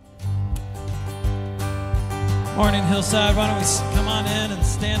Morning, Hillside. Why don't we come on in and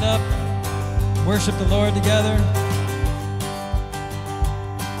stand up, worship the Lord together.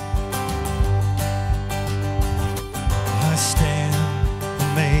 I stand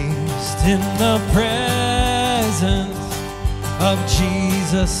amazed in the presence of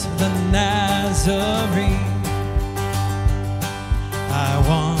Jesus the Nazarene. I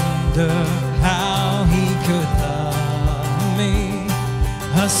wonder how he could love me,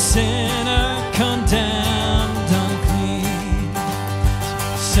 a sinner condemned unclean,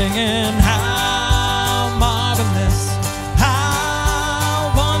 singing how marvelous,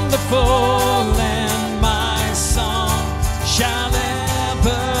 how wonderful, and my song shall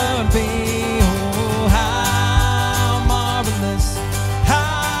ever be. Oh, how marvelous,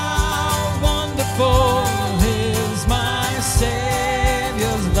 how wonderful is my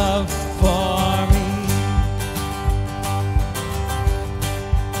Savior's love for me.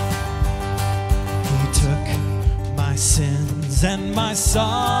 Sins and my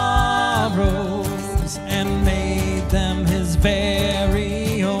sorrows and made them his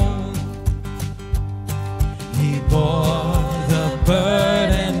very own. He bore the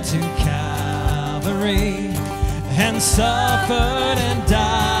burden to Calvary and suffered and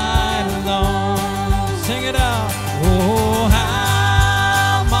died alone. Sing it out. Oh,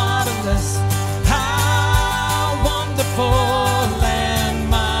 how marvelous, how wonderful, and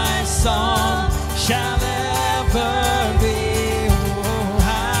my song shall ever be. Oh,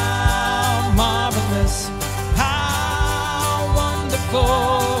 how marvelous, how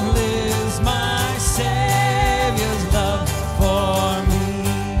wonderful is my Savior's love for me.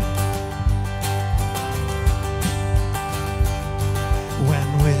 When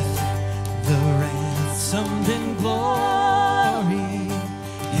with the ransomed in glory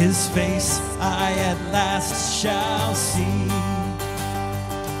his face I at last shall see,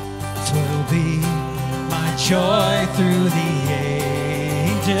 'twill be my joy through the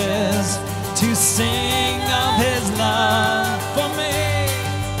ages to sing of his love for me.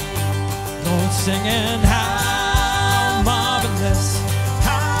 Lord, singing how marvelous,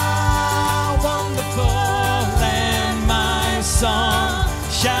 how wonderful, and my song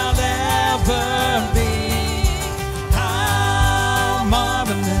shall ever be. How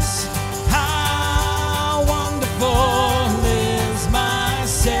marvelous, how wonderful is my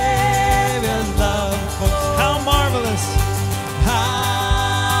Savior's love. How marvelous,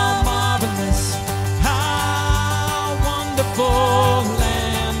 how marvelous, how wonderful,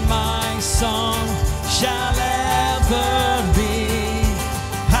 and my song shall ever be.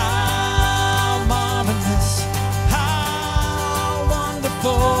 How marvelous, how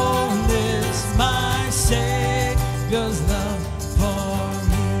wonderful is my Savior's love for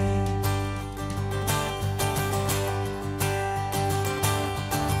me.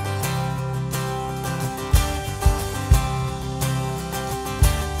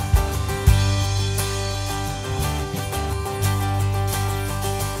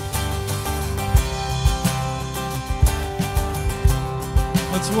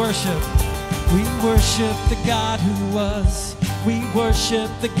 Let's worship. We worship the God who was. We worship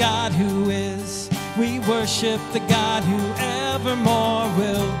the God who is. We worship the God who evermore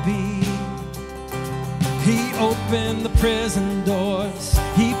will be. He opened the prison doors.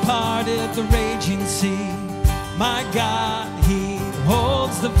 He parted the raging sea. My God, he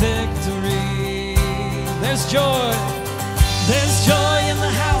holds the victory. There's joy. There's joy in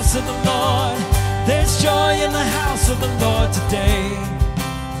the house of the Lord. There's joy in the house of the Lord today.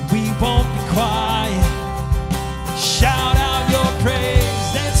 We won't be quiet. Shout out your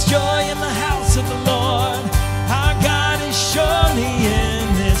praise. There's joy in the house of the Lord. Our God is surely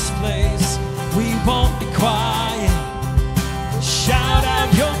in this place. We won't be quiet. Shout out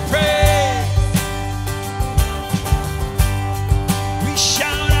your praise. We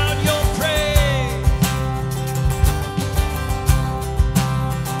shout out your praise.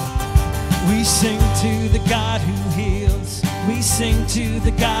 We sing to the God who heals. We sing to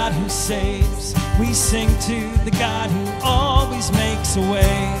the God who saves. We sing to the God who always makes a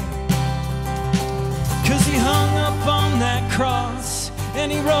way. 'Cause he hung up on that cross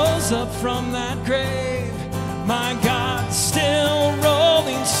and he rose up from that grave. My God, still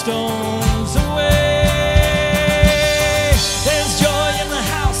rolling stones away. There's joy in the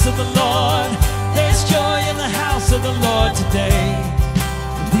house of the Lord. There's joy in the house of the Lord today.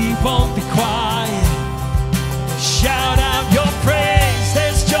 We won't be quiet. Shout out your praise.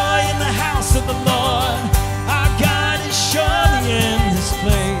 There's joy in the house of the Lord. Our God is surely in this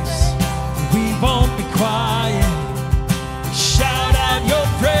place. We won't be quiet. Shout out your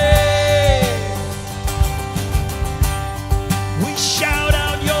praise. We shout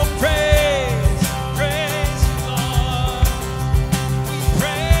out your praise. Praise the Lord.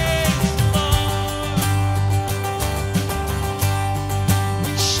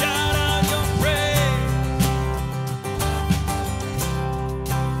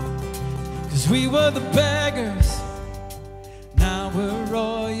 'Cause we were the beggars, now we're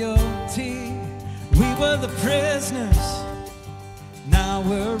royalty. We were the prisoners, now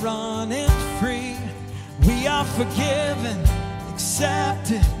we're running free. We are forgiven,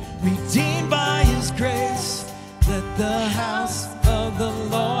 accepted, redeemed by His grace. Let the house of the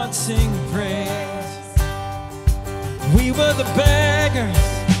Lord sing praise. We were the beggars,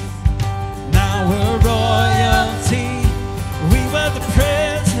 now we're royalty. We were the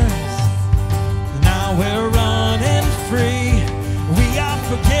prisoners, now we're running free. We are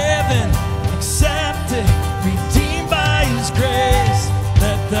forgiven, accepted, redeemed by His grace.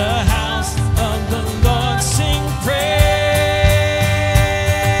 Let the house of the Lord sing praise.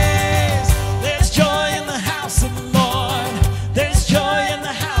 There's joy in the house of the Lord. There's joy in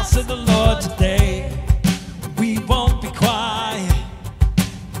the house of the Lord today. We won't be quiet.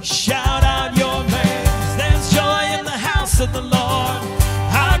 Shout out your praise. There's joy in the house of the Lord.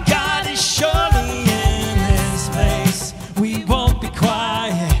 Our God is surely in His place. We won't be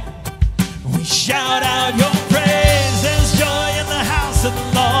quiet. We shout out your praise. There's joy in the house of the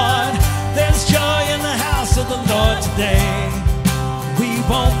Lord. There's joy in the house of the Lord today. We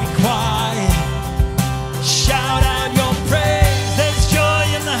won't be quiet. Shout out your praise. There's joy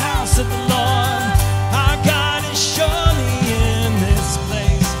in the house of the Lord. Our God is surely in this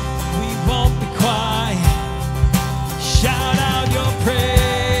place. We won't be quiet. Shout out your praise.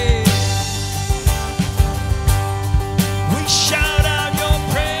 We shout out your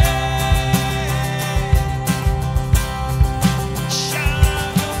praise. Shout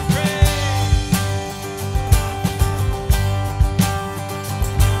out your praise.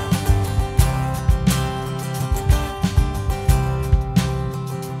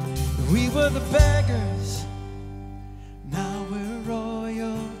 We were the beggars, now we're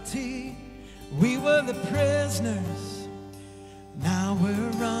royalty. We were the prisoners, now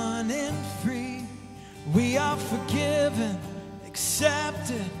we're running free. We are forgiven,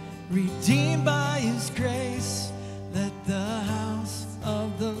 accepted, redeemed by His grace. Let the house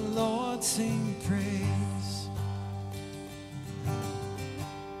of the Lord sing praise.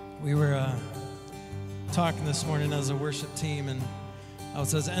 We were talking this morning as a worship team, and it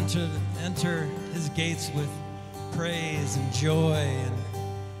says, enter His gates with praise and joy,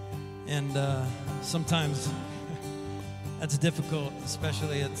 and sometimes that's difficult,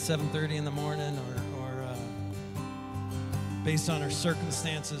 especially at 7:30 in the morning, or based on our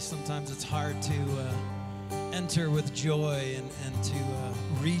circumstances. Sometimes it's hard to enter with joy and to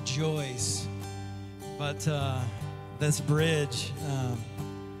rejoice. But this bridge,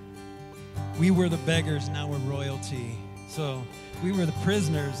 we were the beggars, now we're royalty. So we were the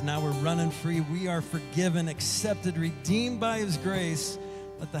prisoners, now we're running free. We are forgiven, accepted, redeemed by His grace.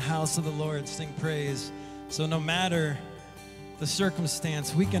 Let the house of the Lord sing praise. So no matter the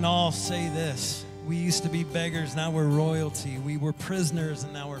circumstance, we can all say this: we used to be beggars, now we're royalty. We were prisoners,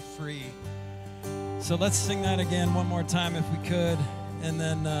 and now we're free. So let's sing that again one more time if we could, and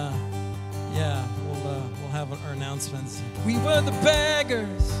then we'll have our announcements. We were the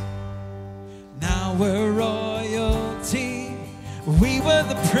beggars, now we're royalty. We were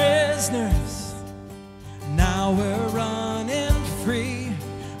the prisoners, now we're running free.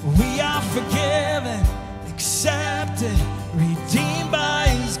 We are forgiven, accepted, redeemed by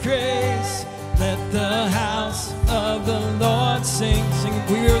His grace. Let the house of the Lord sing. Sing,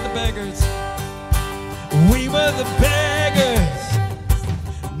 we were the beggars. We were the beggars,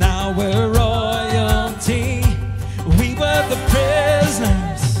 now we're royalty. We were the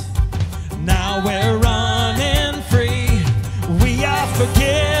prisoners, now we're running free. We are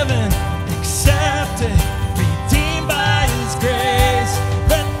forgiven, accepted, redeemed by His grace.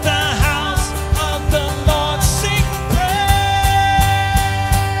 Let the house of the Lord sing praise.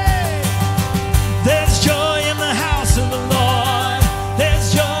 There's joy in the house of the Lord. There's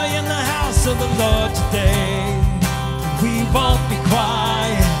joy in the house of the Lord today. We won't be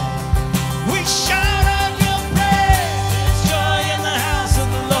quiet.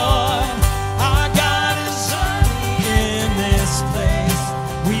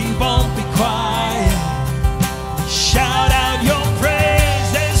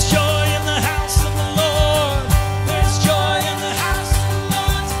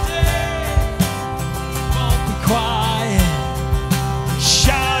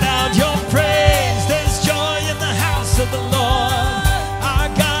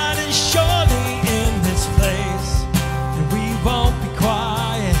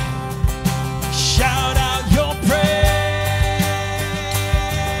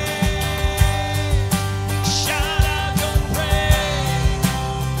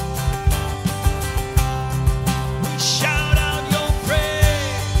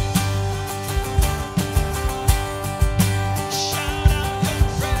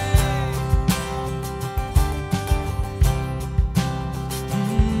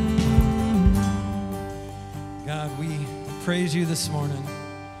 this morning.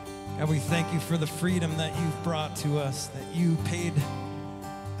 God, we thank you for the freedom that you've brought to us, that you paid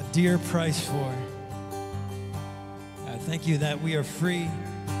a dear price for. God, thank you that we are free,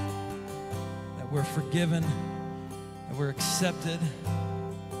 that we're forgiven, that we're accepted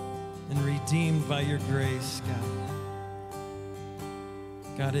and redeemed by your grace, God.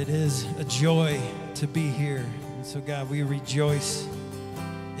 God, it is a joy to be here. And so, God, we rejoice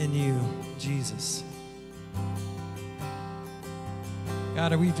in you, Jesus.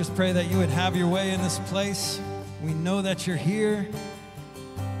 God, we just pray that you would have your way in this place. We know that you're here.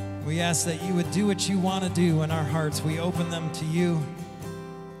 We ask that you would do what you want to do in our hearts. We open them to you.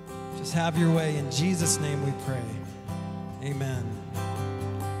 Just have your way. In Jesus' name we pray. Amen.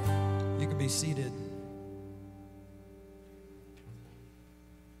 You can be seated.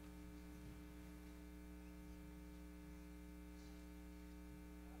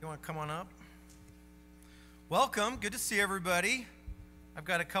 You want to come on up? Welcome. Good to see everybody. I've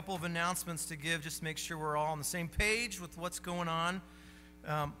got a couple of announcements to give, just to make sure we're all on the same page with what's going on.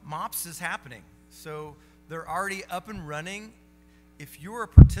 MOPS is happening, so they're already up and running. If you're a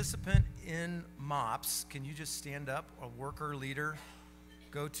participant in MOPS, can you just stand up, a worker, leader,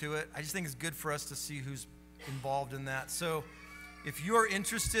 go to it? I just think it's good for us to see who's involved in that. So if you're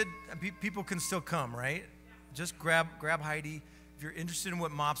interested, people can still come, right? Just grab Heidi. If you're interested in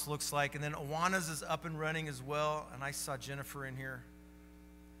what MOPS looks like. And then Awana's is up and running as well, and I saw Jennifer in here.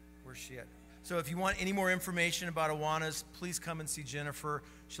 Where's she at? So if you want any more information about Awana's, please come and see Jennifer.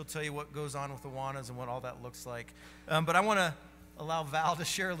 She'll tell you what goes on with Awana's and what all that looks like. But I want to allow Val to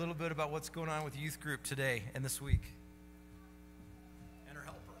share a little bit about what's going on with youth group today and this week. And her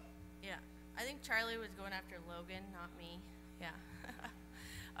helper. Yeah, I think Charlie was going after Logan, not me. Yeah.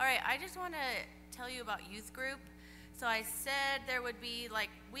 All right, I just want to tell you about youth group. So I said there would be like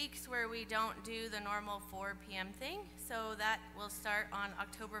weeks where we don't do the normal 4 p.m. thing. So that will start on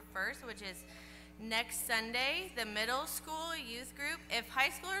October 1st, which is next Sunday, the middle school youth group. If high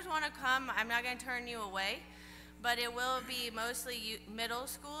schoolers want to come, I'm not going to turn you away, but it will be mostly middle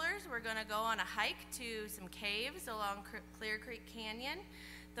schoolers. We're going to go on a hike to some caves along Clear Creek Canyon.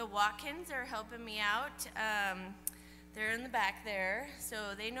 The Watkins are helping me out. They're in the back there, so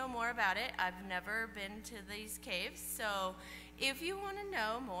they know more about it. I've never been to these caves, so if you want to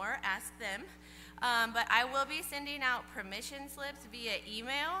know more, ask them. But I will be sending out permission slips via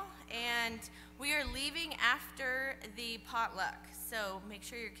email, and we are leaving after the potluck, so make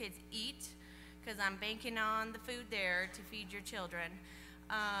sure your kids eat, because I'm banking on the food there to feed your children.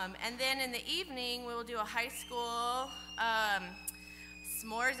 And then in the evening, we'll do a high school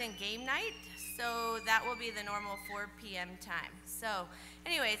s'mores and game night. So that will be the normal 4 p.m. time. So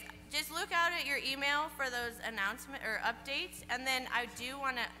anyways, just look out at your email for those announcements or updates. And then I do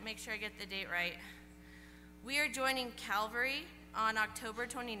want to make sure I get the date right. We are joining Calvary on October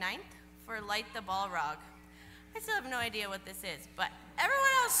 29th for Light the Balrog. I still have no idea what this is, but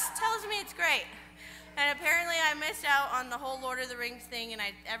everyone else tells me it's great. And apparently I missed out on the whole Lord of the Rings thing, and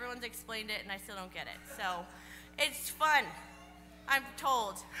everyone's explained it, and I still don't get it. So it's fun. I'm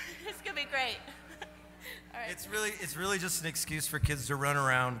told. It's going to be great. All right. It's really just an excuse for kids to run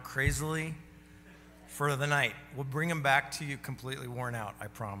around crazily for the night. We'll bring them back to you completely worn out, I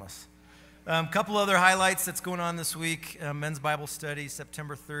promise. A couple other highlights that's going on this week. Men's Bible Study,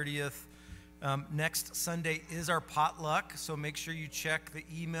 September 30th. Next Sunday is our potluck, so make sure you check the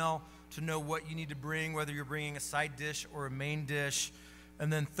email to know what you need to bring, whether you're bringing a side dish or a main dish.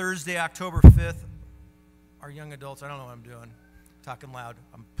 And then Thursday, October 5th, our young adults, I don't know what I'm doing. Talking loud.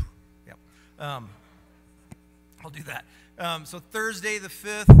 I'll do that. So Thursday the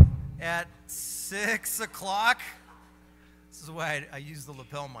 5th at 6 o'clock. This is why I use the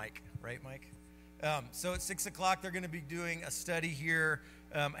lapel mic, right, Mike? So at 6 o'clock, they're going to be doing a study here,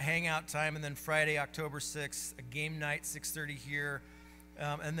 hangout time, and then Friday, October 6th, a game night, 6:30 here.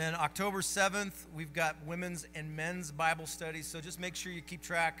 And then October 7th, we've got women's and men's Bible studies. So just make sure you keep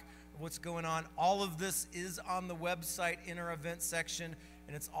track of what's going on. All of this is on the website in our event section,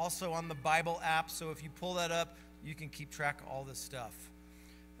 and it's also on the Bible app. So if you pull that up, you can keep track of all this stuff.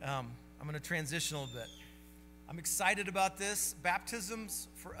 I'm going to transition a little bit. I'm excited about this. Baptisms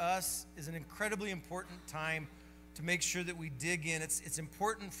for us is an incredibly important time to make sure that we dig in. It's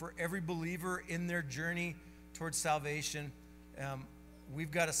important for every believer in their journey towards salvation.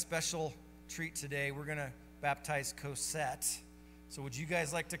 We've got a special treat today. We're going to baptize Cosette. So would you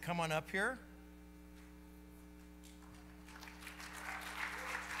guys like to come on up here?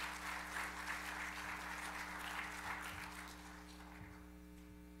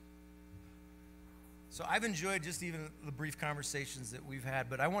 So I've enjoyed just even the brief conversations that we've had,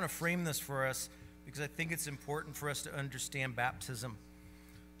 but I want to frame this for us because I think it's important for us to understand baptism.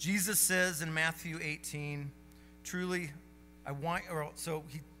 Jesus says in Matthew 18, truly, so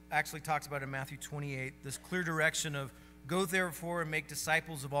he actually talks about in Matthew 28, this clear direction of go therefore and make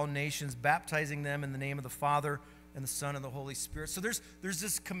disciples of all nations, baptizing them in the name of the Father and the Son and the Holy Spirit. So there's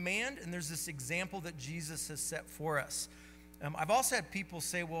this command and there's this example that Jesus has set for us. I've also had people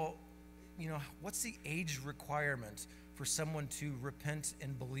say, well, what's the age requirement for someone to repent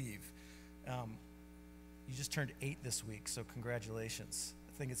and believe? You just turned 8 this week, so congratulations.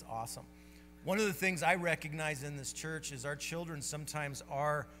 I think it's awesome. One of the things I recognize in this church is our children sometimes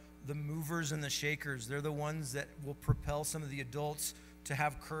are the movers and the shakers. They're the ones that will propel some of the adults to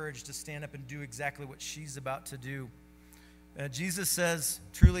have courage to stand up and do exactly what she's about to do. Jesus says,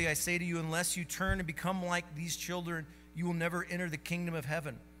 truly I say to you, unless you turn and become like these children, you will never enter the kingdom of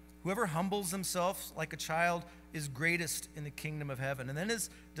heaven. Whoever humbles himself like a child is greatest in the kingdom of heaven. And then his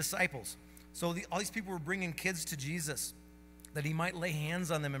disciples. So all these people were bringing kids to Jesus that he might lay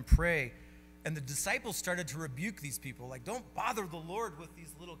hands on them and pray. And the disciples started to rebuke these people, like, don't bother the Lord with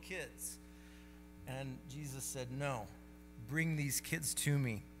these little kids. And Jesus said, no, bring these kids to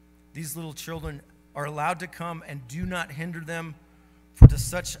me. These little children are allowed to come, and do not hinder them, for to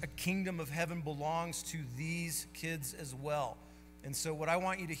such a kingdom of heaven belongs to these kids as well. And so what I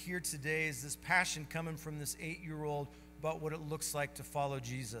want you to hear today is this passion coming from this 8-year-old about what it looks like to follow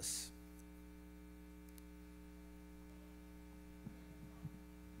Jesus.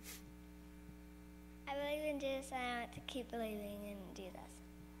 I believe in Jesus, and I want to keep believing in Jesus.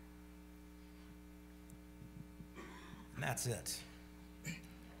 And that's it.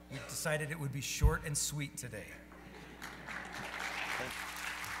 We decided it would be short and sweet today.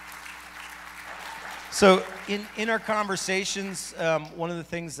 So in our conversations, one of the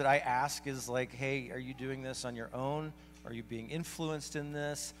things that I ask is like, hey, are you doing this on your own? Are you being influenced in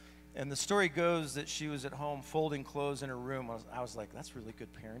this? And the story goes that she was at home folding clothes in her room. I was like, that's really good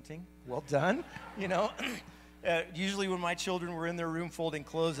parenting. Well done. Usually when my children were in their room folding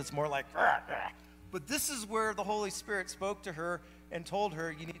clothes, it's more like, rah, rah. But this is where the Holy Spirit spoke to her and told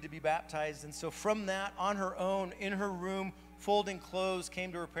her, you need to be baptized. And so from that, on her own, in her room, folding clothes,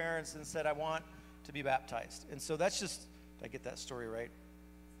 came to her parents and said, I want to be baptized. And so that's just, did I get that story right?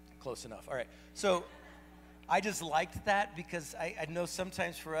 Close enough. All right. So I just liked that because I know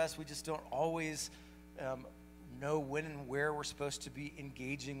sometimes for us, we just don't always know when and where we're supposed to be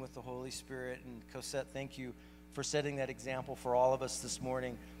engaging with the Holy Spirit. And Cosette, thank you for setting that example for all of us this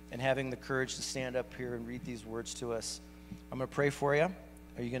morning and having the courage to stand up here and read these words to us. I'm going to pray for you.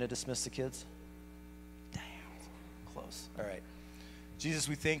 Are you going to dismiss the kids? Damn, close. All right. Jesus,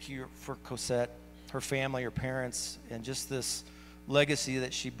 we thank you for Cosette, her family, her parents, and just this legacy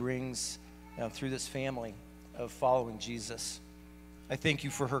that she brings through this family of following Jesus. I thank you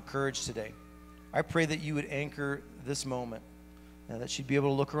for her courage today. I pray that you would anchor this moment, that she'd be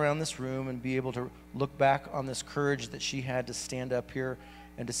able to look around this room and be able to look back on this courage that she had to stand up here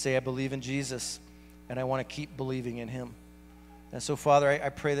and to say, I believe in Jesus, and I want to keep believing in him. And so, Father, I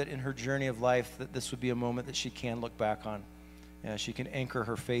pray that in her journey of life, that this would be a moment that she can look back on. She can anchor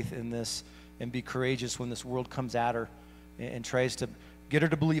her faith in this and be courageous when this world comes at her and tries to get her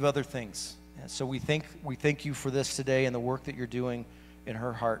to believe other things. And so we thank you for this today and the work that you're doing in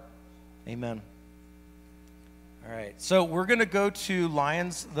her heart. Amen. All right, so we're going to go to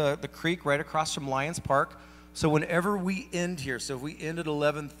Lions, the creek right across from Lions Park. So whenever we end here, so if we end at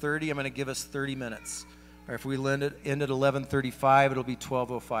 11:30, I'm going to give us 30 minutes. Or if we end at 11:35, it'll be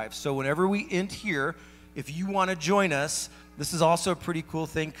 12:05. So whenever we end here, if you want to join us, this is also a pretty cool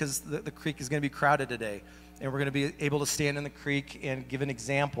thing because the creek is going to be crowded today. And we're going to be able to stand in the creek and give an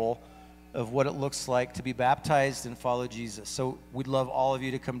example of what it looks like to be baptized and follow Jesus. So we'd love all of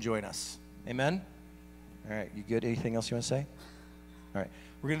you to come join us. Amen? All right, you good? Anything else you want to say? All right,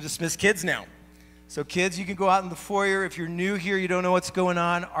 we're going to dismiss kids now. So kids, you can go out in the foyer. If you're new here, you don't know what's going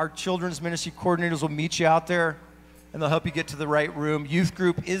on, our children's ministry coordinators will meet you out there, and they'll help you get to the right room. Youth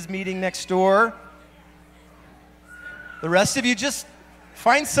group is meeting next door. The rest of you, just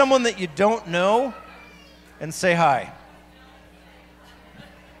find someone that you don't know and say hi.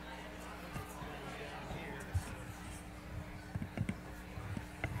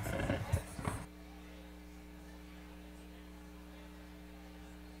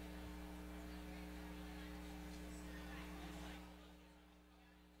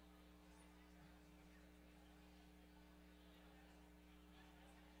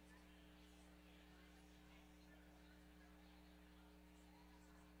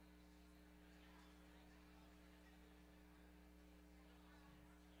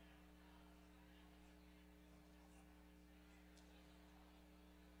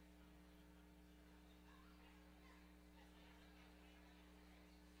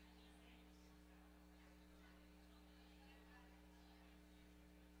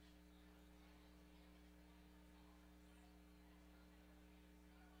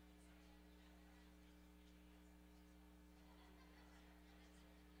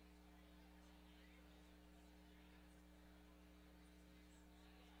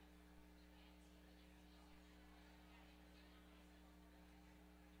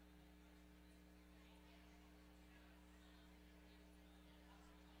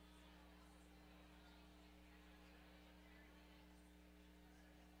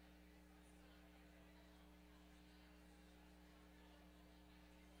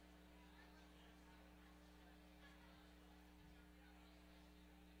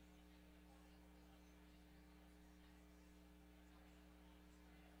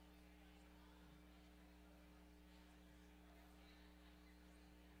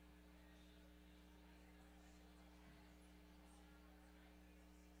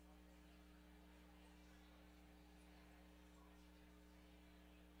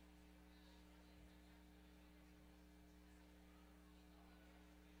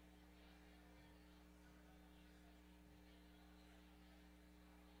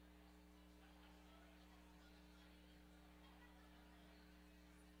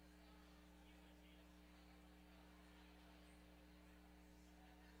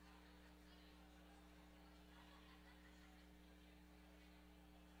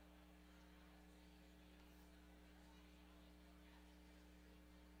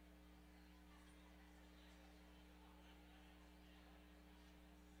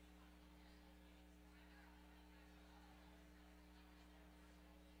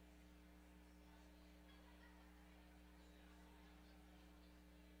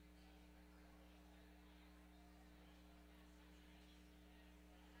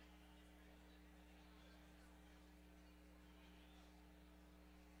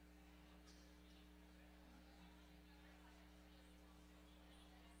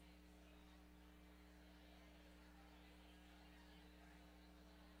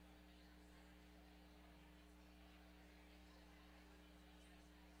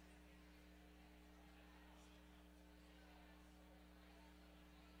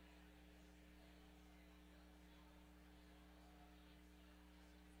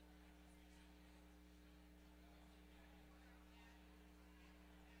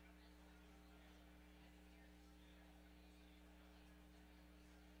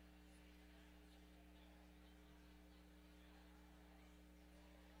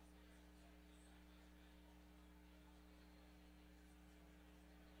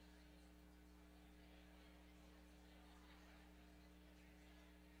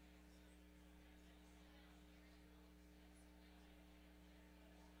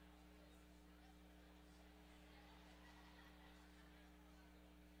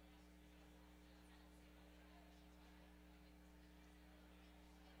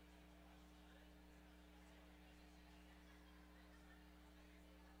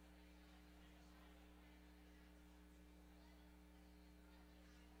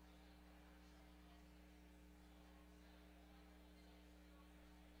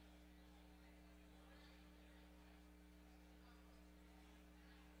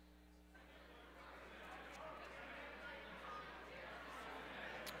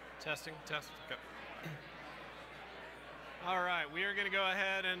 Testing, test. Okay. All right, we are going to go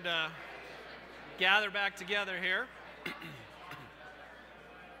ahead and gather back together here.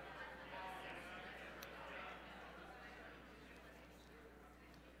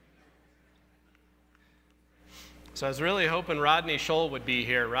 So I was really hoping Rodney Scholl would be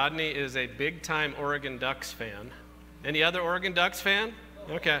here. Rodney is a big-time Oregon Ducks fan. Any other Oregon Ducks fan?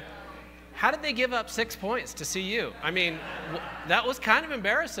 Okay. How did they give up 6 points to CU? I mean, that was kind of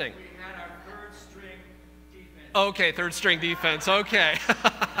embarrassing. We had our third-string defense. Okay, third-string defense. Okay.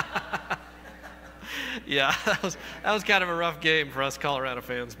 Yeah, that was kind of a rough game for us Colorado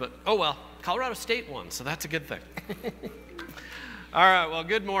fans, but oh well. Colorado State won, so that's a good thing. All right, well,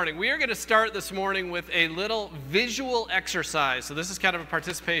 good morning. We are going to start this morning with a little visual exercise. So this is kind of a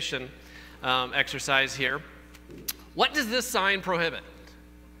participation exercise here. What does this sign prohibit?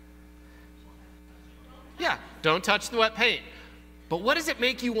 Yeah, don't touch the wet paint. But what does it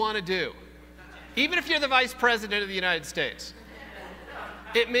make you want to do? Even if you're the Vice President of the United States.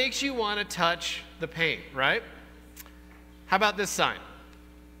 It makes you want to touch the paint, right? How about this sign?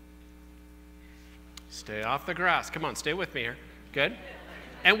 Stay off the grass. Come on, stay with me here. Good.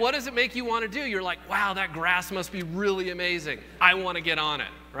 And what does it make you want to do? You're like, wow, that grass must be really amazing. I want to get on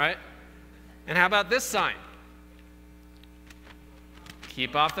it, right? And how about this sign?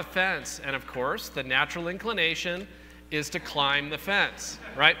 Keep off the fence. And of course, the natural inclination is to climb the fence,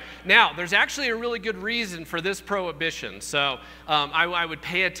 right? Now, there's actually a really good reason for this prohibition. So I would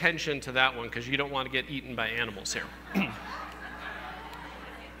pay attention to that one because you don't want to get eaten by animals here.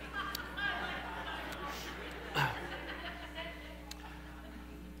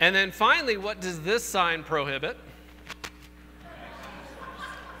 And then finally, what does this sign prohibit?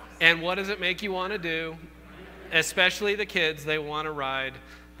 And what does it make you want to do? Especially the kids, they want to ride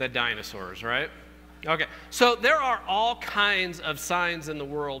the dinosaurs, right? Okay, so there are all kinds of signs in the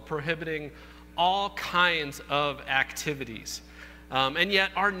world prohibiting all kinds of activities. And yet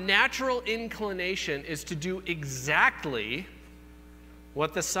our natural inclination is to do exactly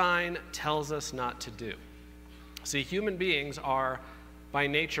what the sign tells us not to do. See, human beings are by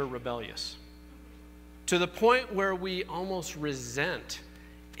nature rebellious, to the point where we almost resent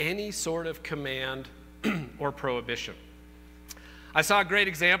any sort of command or prohibition. I saw a great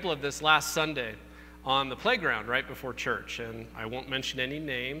example of this last Sunday on the playground right before church, and I won't mention any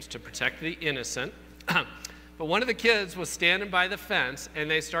names to protect the innocent, but one of the kids was standing by the fence, and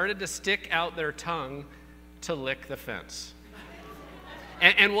they started to stick out their tongue to lick the fence.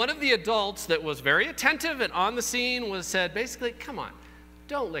 And one of the adults that was very attentive and on the scene said, basically, come on,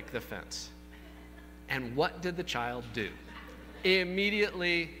 don't lick the fence. And what did the child do?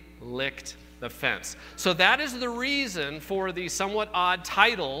 Immediately licked the fence. So that is the reason for the somewhat odd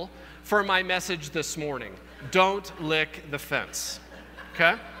title for my message this morning. Don't lick the fence.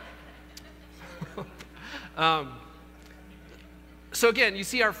 Okay? So again, you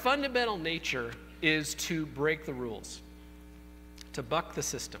see, our fundamental nature is to break the rules, to buck the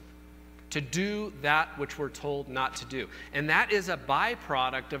system, to do that which we're told not to do. And that is a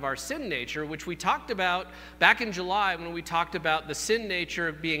byproduct of our sin nature, which we talked about back in July when we talked about the sin nature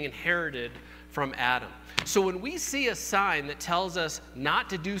being inherited from Adam. So when we see a sign that tells us not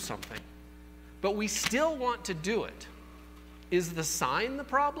to do something, but we still want to do it, is the sign the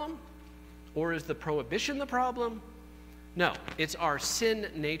problem? Or is the prohibition the problem? No, it's our sin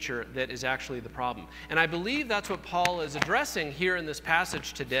nature that is actually the problem. And I believe that's what Paul is addressing here in this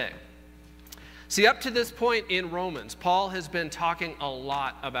passage today. See, up to this point in Romans, Paul has been talking a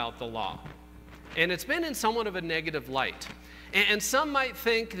lot about the law. And it's been in somewhat of a negative light. And some might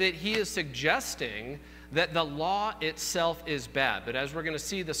think that he is suggesting that the law itself is bad. But as we're going to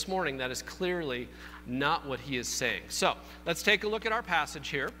see this morning, that is clearly not what he is saying. So let's take a look at our passage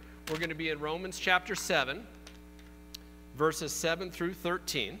here. We're going to be in Romans chapter 7, verses 7 through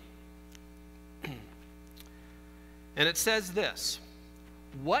 13. And it says this: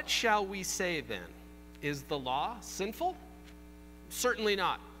 what shall we say then? Is the law sinful? Certainly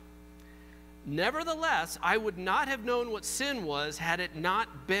not. Nevertheless, I would not have known what sin was had it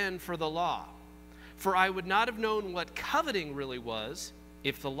not been for the law. For I would not have known what coveting really was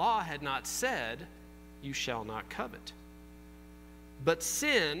if the law had not said, you shall not covet. But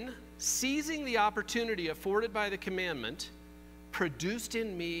sin, seizing the opportunity afforded by the commandment, produced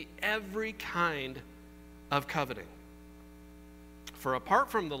in me every kind of coveting. For apart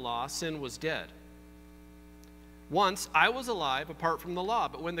from the law, sin was dead. Once I was alive apart from the law,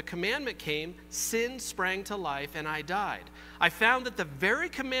 but when the commandment came, sin sprang to life and I died. I found that the very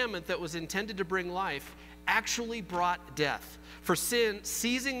commandment that was intended to bring life actually brought death. For sin,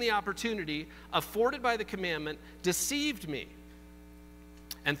 seizing the opportunity afforded by the commandment, deceived me.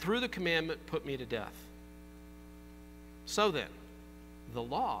 and through the commandment put me to death. So then, the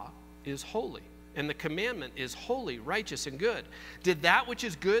law is holy, and the commandment is holy, righteous, and good. Did that which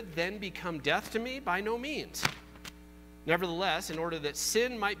is good then become death to me? By no means. Nevertheless, in order that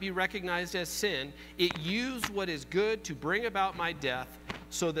sin might be recognized as sin, it used what is good to bring about my death,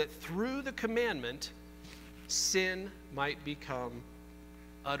 so that through the commandment, sin might become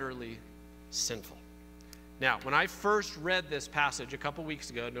utterly sinful. Now, when I first read this passage a couple weeks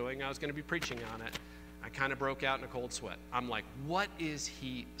ago, knowing I was going to be preaching on it, I kind of broke out in a cold sweat. I'm like, what is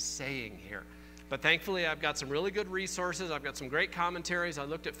he saying here? But thankfully, I've got some really good resources. I've got some great commentaries. I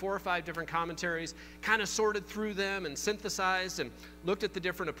looked at 4 or 5 different commentaries, kind of sorted through them and synthesized and looked at the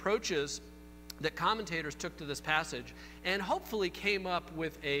different approaches that commentators took to this passage, and hopefully came up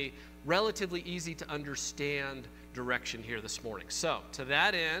with a relatively easy to understand direction here this morning. So, to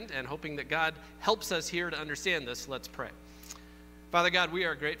that end, and hoping that God helps us here to understand this, let's pray. Father God, we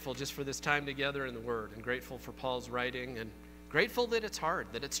are grateful just for this time together in the Word, and grateful for Paul's writing, and grateful that it's hard,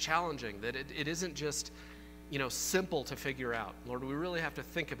 that it's challenging, that it isn't just, simple to figure out. Lord, we really have to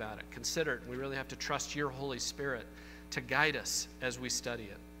think about it, consider it, and we really have to trust your Holy Spirit to guide us as we study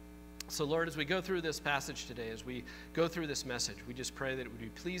it. So, Lord, as we go through this passage today, as we go through this message, we just pray that it would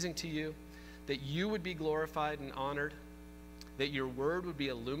be pleasing to you, that you would be glorified and honored, that your word would be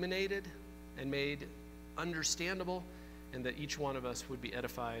illuminated and made understandable, and that each one of us would be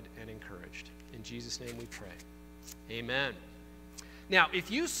edified and encouraged. In Jesus' name we pray. Amen. Now,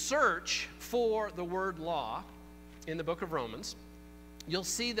 if you search for the word law in the book of Romans, you'll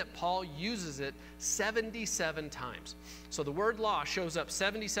see that Paul uses it 77 times. So the word law shows up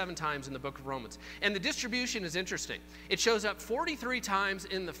 77 times in the book of Romans. And the distribution is interesting. It shows up 43 times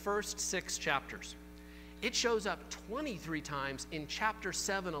in the first 6 chapters. It shows up 23 times in chapter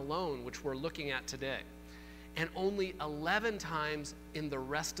 7 alone, which we're looking at today. And only 11 times in the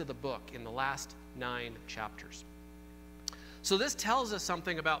rest of the book, in the last 9 chapters. So this tells us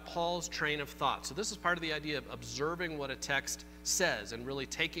something about Paul's train of thought. So this is part of the idea of observing what a text says and really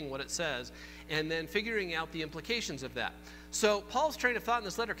taking what it says and then figuring out the implications of that. So Paul's train of thought in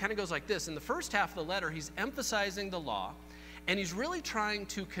this letter kind of goes like this. In the first half of the letter, he's emphasizing the law, and he's really trying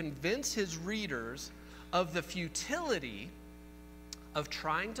to convince his readers of the futility of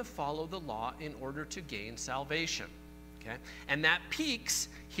trying to follow the law in order to gain salvation. Okay? And that peaks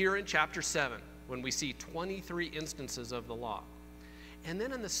here in chapter 7 when we see 23 instances of the law. And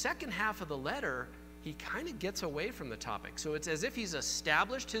then in the second half of the letter, he kind of gets away from the topic. So it's as if he's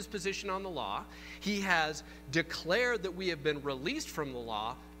established his position on the law. He has declared that we have been released from the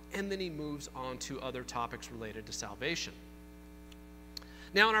law, and then he moves on to other topics related to salvation.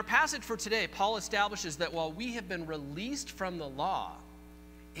 Now, in our passage for today, Paul establishes that while we have been released from the law,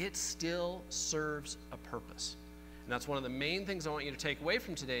 it still serves a purpose. And that's one of the main things I want you to take away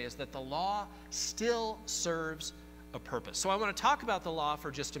from today, is that the law still serves a purpose. So I want to talk about the law for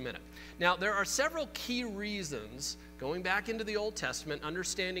just a minute. Now, there are several key reasons, going back into the Old Testament,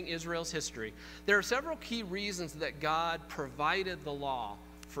 understanding Israel's history, there are several key reasons that God provided the law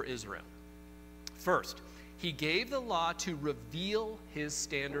for Israel. First, he gave the law to reveal his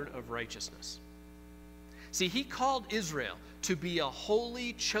standard of righteousness. See, he called Israel to be a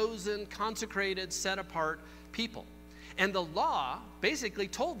holy, chosen, consecrated, set-apart people. And the law basically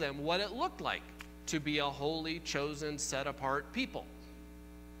told them what it looked like to be a holy, chosen, set-apart people.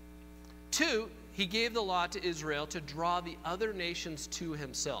 2, he gave the law to Israel to draw the other nations to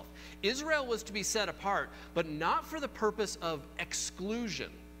himself. Israel was to be set apart, but not for the purpose of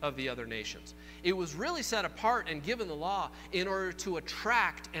exclusion of the other nations. It was really set apart and given the law in order to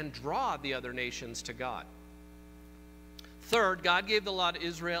attract and draw the other nations to God. 3rd, God gave the law to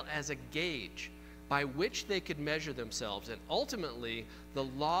Israel as a gauge by which they could measure themselves, and ultimately the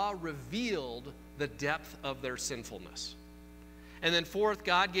law revealed the depth of their sinfulness. And then 4th,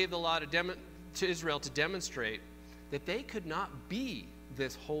 God gave the law to Israel to demonstrate that they could not be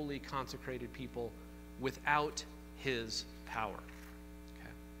this holy, consecrated people without his power.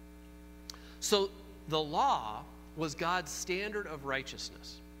 Okay? So the law was God's standard of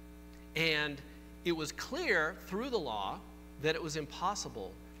righteousness, and it was clear through the law that it was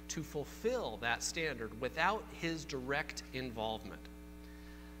impossible to fulfill that standard without his direct involvement.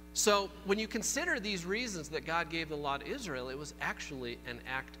 So when you consider these reasons that God gave the law to Israel, it was actually an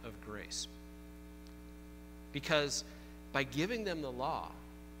act of grace. Because by giving them the law,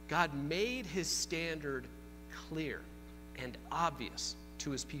 God made his standard clear and obvious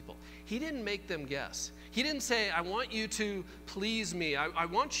to his people. He didn't make them guess. He didn't say, I want you to please me. I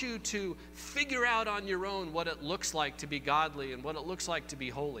want you to figure out on your own what it looks like to be godly and what it looks like to be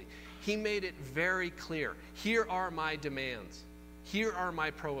holy. He made it very clear. Here are my demands. Here are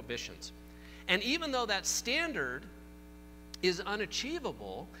my prohibitions. And even though that standard is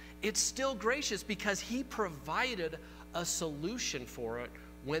unachievable, it's still gracious because he provided a solution for it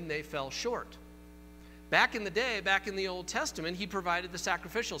when they fell short. Back in the day, back in the Old Testament, he provided the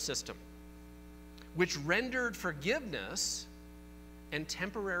sacrificial system, which rendered forgiveness and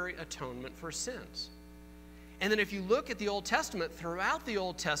temporary atonement for sins. And then if you look at the Old Testament, throughout the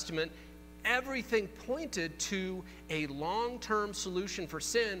Old Testament, everything pointed to a long-term solution for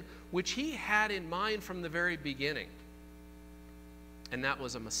sin, which he had in mind from the very beginning. And that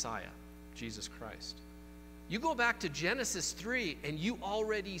was a Messiah, Jesus Christ. You go back to Genesis 3, and you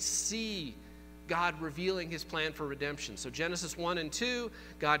already see God revealing his plan for redemption. So Genesis 1 and 2,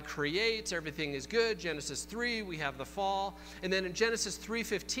 God creates, everything is good. Genesis 3, we have the fall. And then in Genesis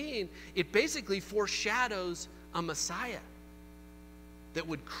 3:15, it basically foreshadows a Messiah that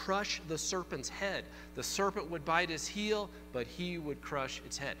would crush the serpent's head. The serpent would bite his heel, but he would crush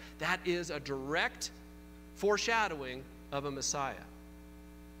its head. That is a direct foreshadowing of a Messiah.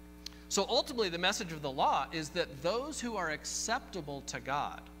 So ultimately, the message of the law is that those who are acceptable to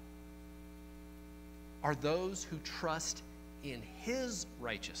God are those who trust in his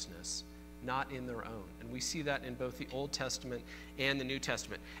righteousness, not in their own. And we see that in both the Old Testament and the New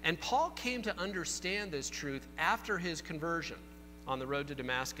Testament. And Paul came to understand this truth after his conversion on the road to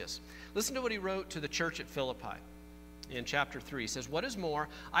Damascus. Listen to what he wrote to the church at Philippi in chapter 3. He says, "What is more,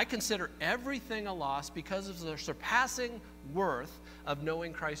 I consider everything a loss because of the surpassing worth of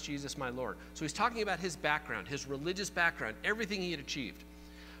knowing Christ Jesus my Lord." So he's talking about his background, his religious background, everything he had achieved.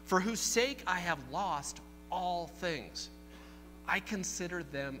 "For whose sake I have lost all things. I consider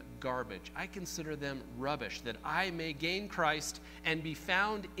them garbage. I consider them rubbish, that I may gain Christ and be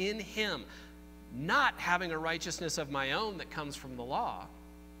found in him, not having a righteousness of my own that comes from the law,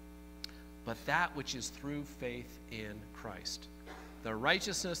 but that which is through faith in Christ, the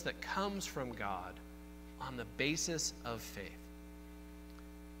righteousness that comes from God on the basis of faith."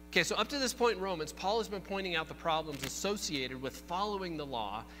 Okay, so up to this point in Romans, Paul has been pointing out the problems associated with following the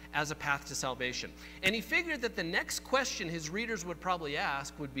law as a path to salvation. And he figured that the next question his readers would probably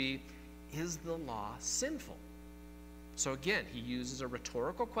ask would be, is the law sinful? So again, he uses a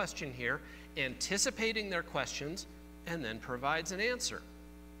rhetorical question here, anticipating their questions, and then provides an answer.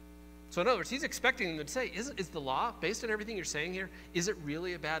 So in other words, he's expecting them to say, is the law, based on everything you're saying here, is it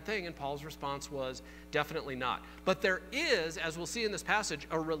really a bad thing? And Paul's response was, definitely not. But there is, as we'll see in this passage,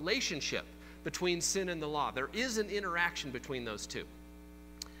 a relationship between sin and the law. There is an interaction between those two.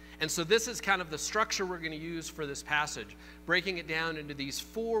 And so this is kind of the structure we're going to use for this passage, breaking it down into these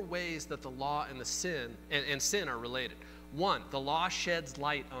 4 ways that the law and the sin are related. 1, the law sheds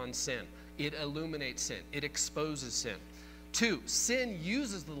light on sin. It illuminates sin. It exposes sin. 2, sin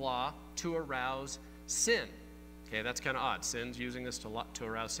uses the law to arouse sin. Okay, that's kind of odd. Sin's using this to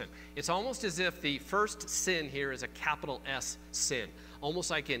arouse sin. It's almost as if the first sin here is a capital S sin, almost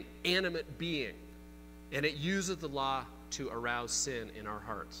like an animate being. And it uses the law to arouse sin in our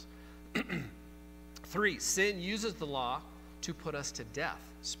hearts. 3, sin uses the law to put us to death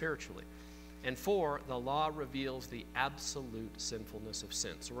spiritually. And 4, the law reveals the absolute sinfulness of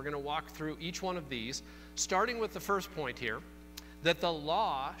sin. So we're going to walk through each one of these, starting with the first point here, that the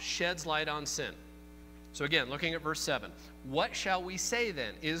law sheds light on sin. So again, looking at verse 7, what shall we say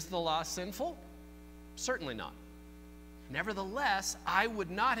then? Is the law sinful? Certainly not. Nevertheless, I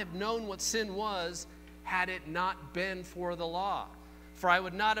would not have known what sin was had it not been for the law. For I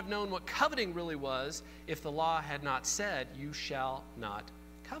would not have known what coveting really was if the law had not said, you shall not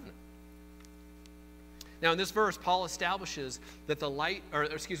covet. Now in this verse, Paul establishes that the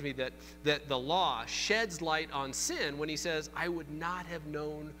law sheds light on sin when he says, I would not have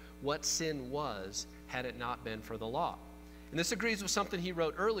known what sin was had it not been for the law. And this agrees with something he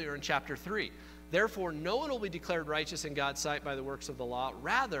wrote earlier in chapter 3. Therefore, no one will be declared righteous in God's sight by the works of the law.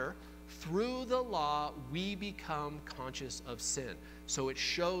 Rather, through the law, we become conscious of sin. So it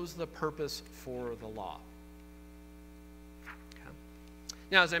shows the purpose for the law. Okay.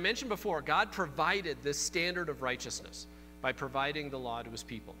 Now, as I mentioned before, God provided this standard of righteousness by providing the law to his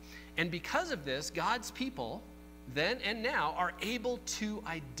people. And because of this, God's people, then and now, are able to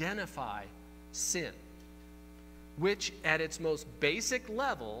identify sin, which at its most basic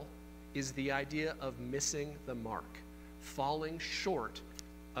level is the idea of missing the mark, falling short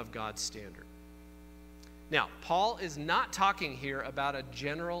of God's standard. Now, Paul is not talking here about a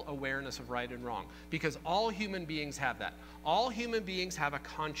general awareness of right and wrong, because all human beings have that. All human beings have a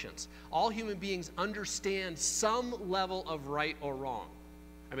conscience. All human beings understand some level of right or wrong.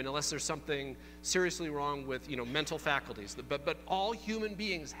 I mean, unless there's something seriously wrong with, mental faculties. But all human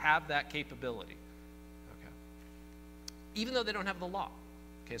beings have that capability. Okay. even though they don't have the law.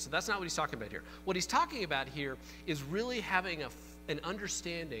 Okay, so that's not what he's talking about here. What he's talking about here is really having an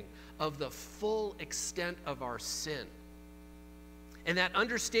understanding of the full extent of our sin. And that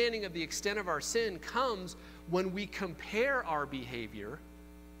understanding of the extent of our sin comes when we compare our behavior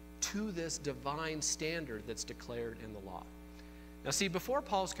to this divine standard that's declared in the law. Now see, before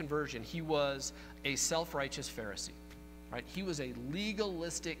Paul's conversion, he was a self-righteous Pharisee, right? He was a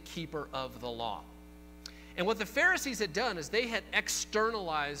legalistic keeper of the law. And what the Pharisees had done is they had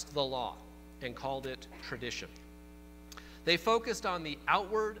externalized the law and called it tradition. They focused on the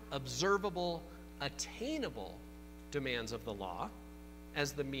outward, observable, attainable demands of the law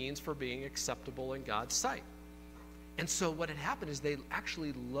as the means for being acceptable in God's sight. And so what had happened is they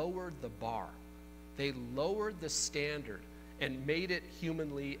actually lowered the bar. They lowered the standard and made it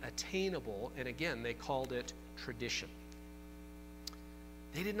humanly attainable, and again, they called it tradition.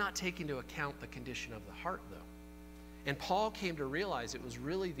 They did not take into account the condition of the heart, though. And Paul came to realize it was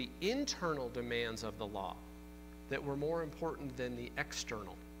really the internal demands of the law that were more important than the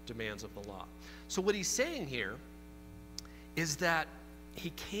external demands of the law. So what he's saying here is that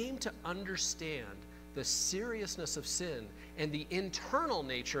he came to understand the seriousness of sin and the internal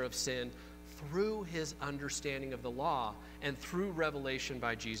nature of sin through his understanding of the law and through revelation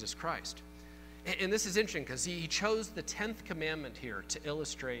by Jesus Christ. And this is interesting because he chose the 10th commandment here to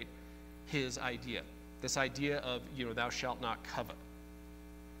illustrate his idea, this idea of, thou shalt not covet.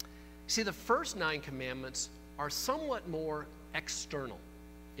 See, the first 9 commandments are somewhat more external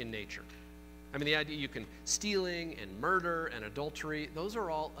in nature. I mean, the idea stealing and murder and adultery, those are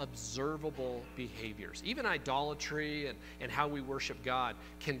all observable behaviors. Even idolatry and how we worship God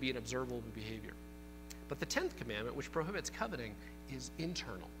can be an observable behavior. But the 10th commandment, which prohibits coveting, is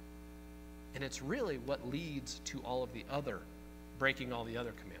internal. And it's really what leads to all of the other, breaking all the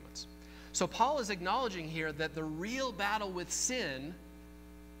other commandments. So Paul is acknowledging here that the real battle with sin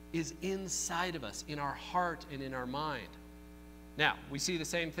is inside of us, in our heart and in our mind. Now, we see the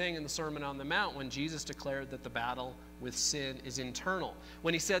same thing in the Sermon on the Mount when Jesus declared that the battle with sin is internal.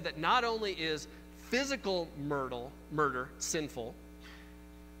 When he said that not only is physical murder sinful,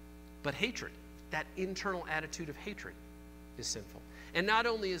 but hatred, that internal attitude of hatred, is sinful. And not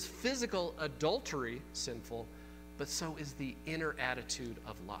only is physical adultery sinful, but so is the inner attitude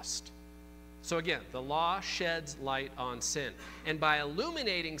of lust. So again, the law sheds light on sin. And by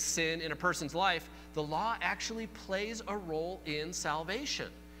illuminating sin in a person's life, the law actually plays a role in salvation.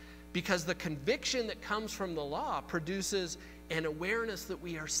 Because the conviction that comes from the law produces an awareness that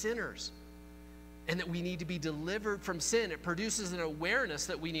we are sinners and that we need to be delivered from sin. It produces an awareness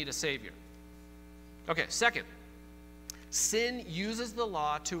that we need a Savior. Okay, second, sin uses the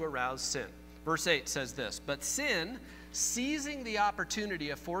law to arouse sin. Verse 8 says this, "But sin, seizing the opportunity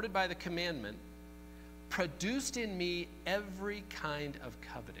afforded by the commandment, produced in me every kind of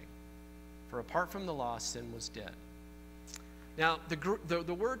coveting. For apart from the law, sin was dead." Now,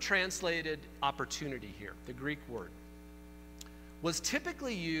 the word translated opportunity here, the Greek word, was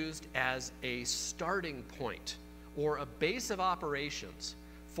typically used as a starting point or a base of operations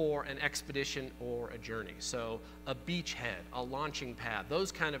for an expedition or a journey. So a beachhead, a launching pad,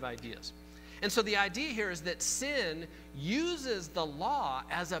 those kind of ideas. And so the idea here is that sin uses the law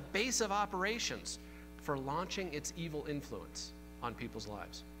as a base of operations for launching its evil influence on people's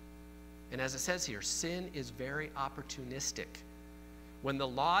lives. And as it says here, sin is very opportunistic. When the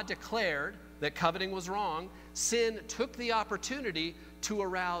law declared that coveting was wrong, sin took the opportunity to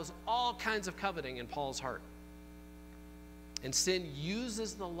arouse all kinds of coveting in Paul's heart. And sin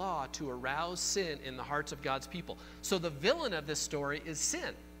uses the law to arouse sin in the hearts of God's people. So the villain of this story is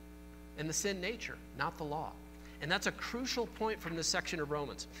sin and the sin nature, not the law. And that's a crucial point from this section of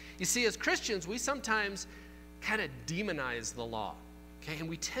Romans. You see, as Christians, we sometimes kind of demonize the law. Okay, and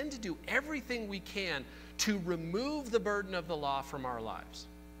we tend to do everything we can to remove the burden of the law from our lives,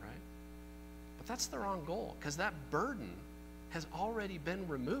 right? But that's the wrong goal, because that burden has already been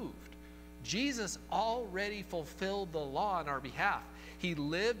removed. Jesus already fulfilled the law on our behalf. He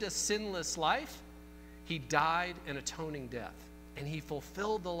lived a sinless life. He died an atoning death, and he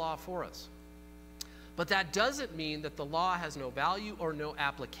fulfilled the law for us. But that doesn't mean that the law has no value or no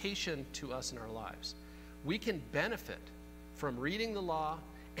application to us in our lives. We can benefit from reading the law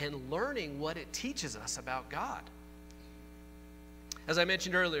and learning what it teaches us about God. As I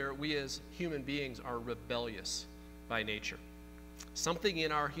mentioned earlier, we as human beings are rebellious by nature. Something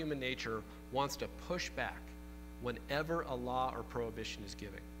in our human nature wants to push back whenever a law or prohibition is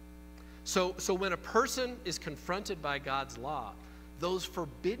given. So when a person is confronted by God's law, those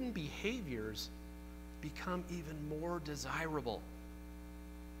forbidden behaviors become even more desirable.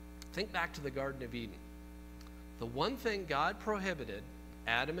 Think back to the Garden of Eden. The one thing God prohibited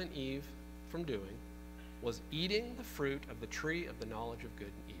Adam and Eve from doing was eating the fruit of the tree of the knowledge of good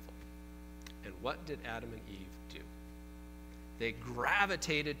and evil. And what did Adam and Eve do? They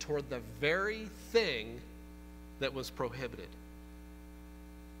gravitated toward the very thing that was prohibited.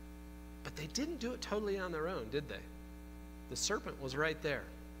 But they didn't do it totally on their own, did they? The serpent was right there.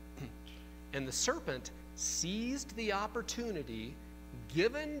 And the serpent seized the opportunity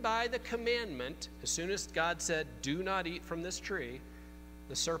given by the commandment. As soon as God said, do not eat from this tree,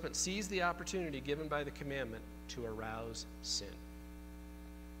 the serpent seized the opportunity given by the commandment to arouse sin.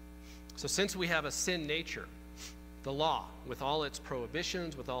 So since we have a sin nature, the law, with all its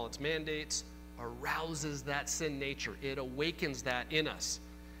prohibitions, with all its mandates, arouses that sin nature. It awakens that in us.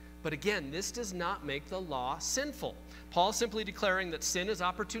 But again, this does not make the law sinful. Paul's simply declaring that sin is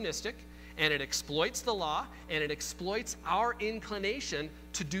opportunistic, and it exploits the law, and it exploits our inclination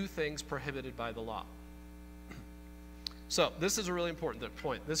to do things prohibited by the law. So this is a really important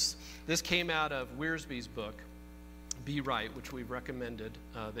point. This came out of Wiersbe's book, Be Right, which we've recommended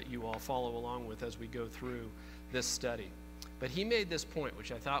that you all follow along with as we go through this study. But he made this point,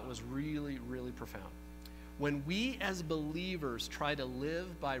 which I thought was really, really profound. When we as believers try to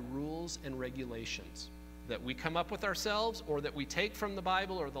live by rules and regulations that we come up with ourselves or that we take from the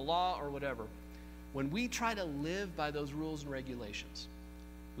Bible or the law or whatever, when we try to live by those rules and regulations,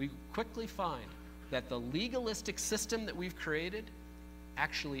 we quickly find that the legalistic system that we've created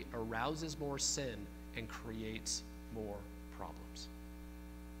actually arouses more sin and creates more problems.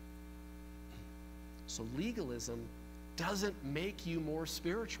 So legalism doesn't make you more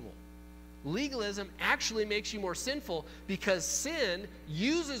spiritual. Legalism actually makes you more sinful because sin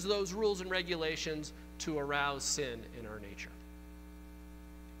uses those rules and regulations to arouse sin in our nature.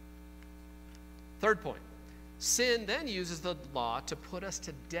 Third point, sin then uses the law to put us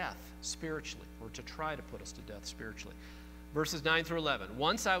to death spiritually, or to try to put us to death spiritually. Verses 9 through 11.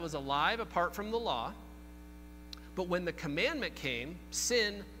 Once I was alive apart from the law, but when the commandment came,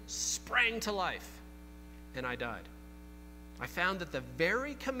 sin sprang to life, and I died. I found that the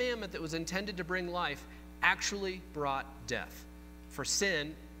very commandment that was intended to bring life actually brought death. For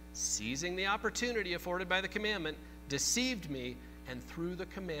sin, seizing the opportunity afforded by the commandment, deceived me, and through the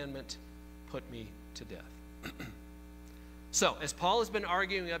commandment put me to death. So, as Paul has been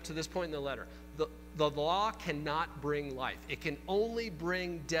arguing up to this point in the letter, the law cannot bring life. It can only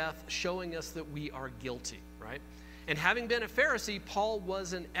bring death, showing us that we are guilty, right? And having been a Pharisee, Paul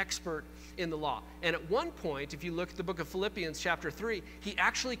was an expert in the law. And at one point, if you look at the book of Philippians chapter 3, he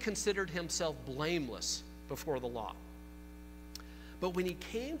actually considered himself blameless before the law. But when he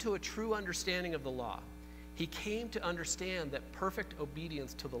came to a true understanding of the law, he came to understand that perfect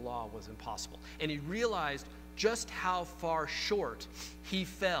obedience to the law was impossible. And he realized just how far short he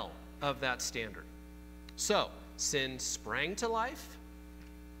fell of that standard. So, sin sprang to life,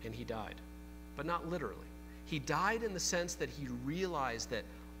 and he died. But not literally. He died in the sense that he realized that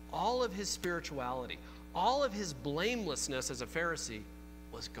all of his spirituality, all of his blamelessness as a Pharisee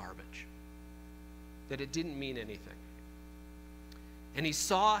was garbage. That it didn't mean anything. And he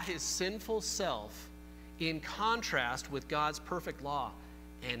saw his sinful self in contrast with God's perfect law,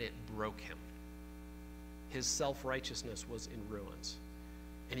 and it broke him. His self-righteousness was in ruins.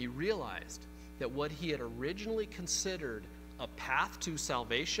 And he realized that what he had originally considered a path to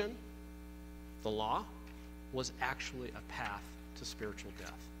salvation, the law, was actually a path to spiritual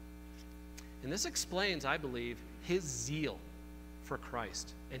death. And this explains, I believe, his zeal for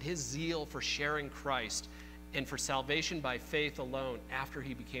Christ and his zeal for sharing Christ and for salvation by faith alone after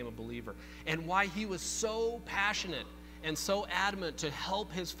he became a believer, and why he was so passionate and so adamant to help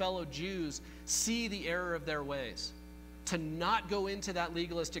his fellow Jews see the error of their ways, to not go into that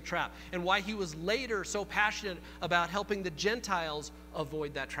legalistic trap, and why he was later so passionate about helping the Gentiles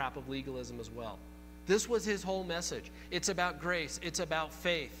avoid that trap of legalism as well. This was his whole message. It's about grace. It's about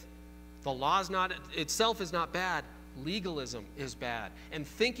faith. The law itself is not bad. Legalism is bad. And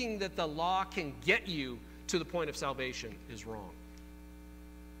thinking that the law can get you to the point of salvation is wrong.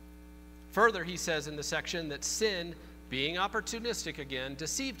 Further, he says in the section that sin, being opportunistic again,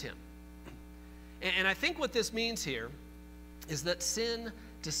 deceived him. And I think what this means here is that sin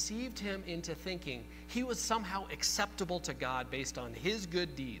deceived him into thinking he was somehow acceptable to God based on his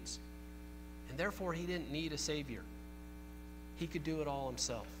good deeds. And therefore, he didn't need a Savior. He could do it all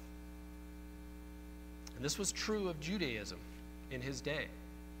himself. And this was true of Judaism in his day.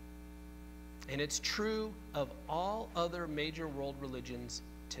 And it's true of all other major world religions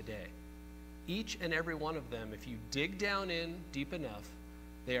today. Each and every one of them, if you dig down in deep enough,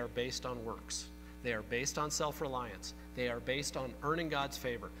 they are based on works. They are based on self-reliance. They are based on earning God's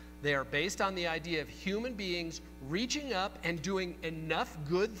favor. They are based on the idea of human beings reaching up and doing enough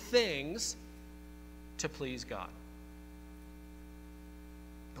good things to please God.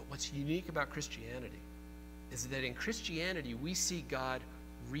 But what's unique about Christianity is that in Christianity we see God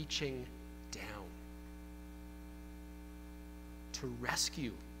reaching down to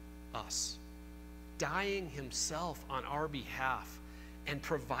rescue us, dying himself on our behalf and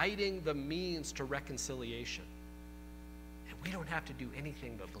providing the means to reconciliation. And we don't have to do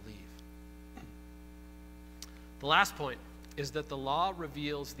anything but believe. The last point is that the law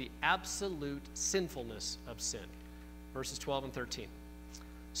reveals the absolute sinfulness of sin. Verses 12 and 13.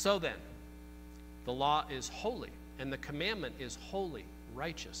 So then, the law is holy, and the commandment is holy,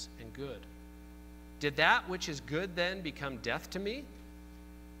 righteous, and good. Did that which is good then become death to me?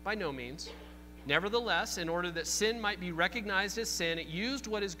 By no means. Nevertheless, in order that sin might be recognized as sin, it used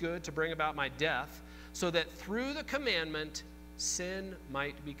what is good to bring about my death, so that through the commandment, sin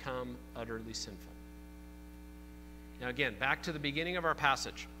might become utterly sinful. Now again, back to the beginning of our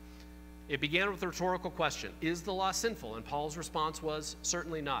passage. It began with a rhetorical question. Is the law sinful? And Paul's response was,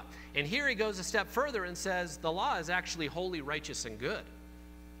 certainly not. And here he goes a step further and says, the law is actually holy, righteous, and good.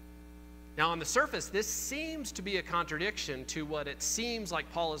 Now on the surface, this seems to be a contradiction to what it seems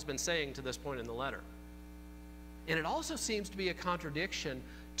like Paul has been saying to this point in the letter. And it also seems to be a contradiction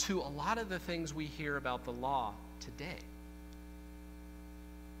to a lot of the things we hear about the law today.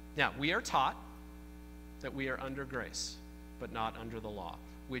 Now, we are taught that we are under grace, but not under the law,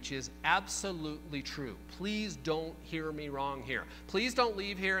 which is absolutely true. Please don't hear me wrong here. Please don't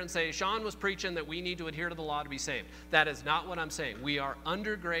leave here and say, Sean was preaching that we need to adhere to the law to be saved. That is not what I'm saying. We are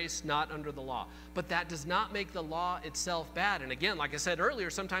under grace, not under the law. But that does not make the law itself bad. And again, like I said earlier,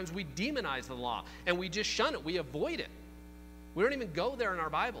 sometimes we demonize the law and we just shun it. We avoid it. We don't even go there in our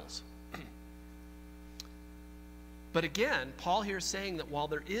Bibles. But again, Paul here is saying that while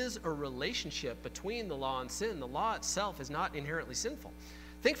there is a relationship between the law and sin, the law itself is not inherently sinful.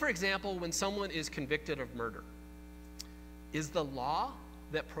 Think, for example, when someone is convicted of murder. Is the law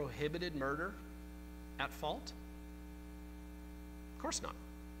that prohibited murder at fault? Of course not.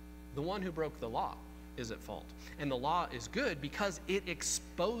 The one who broke the law is at fault. And the law is good because it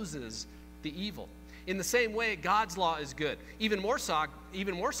exposes the evil. In the same way, God's law is good. Even more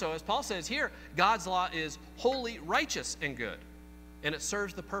so, as Paul says here, God's law is holy, righteous, and good. And it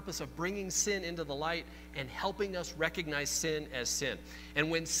serves the purpose of bringing sin into the light and helping us recognize sin as sin.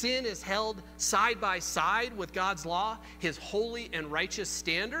 And when sin is held side by side with God's law, his holy and righteous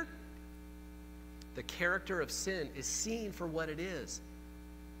standard, the character of sin is seen for what it is,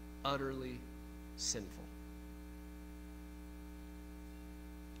 utterly sinful.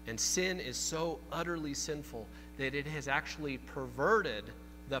 And sin is so utterly sinful that it has actually perverted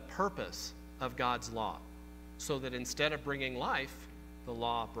the purpose of God's law, so that instead of bringing life, the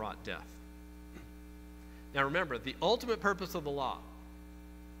law brought death. Now remember, the ultimate purpose of the law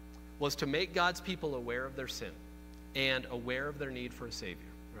was to make God's people aware of their sin and aware of their need for a Savior,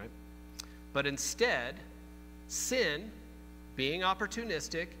 right? But instead, sin, being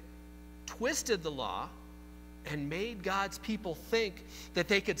opportunistic, twisted the law and made God's people think that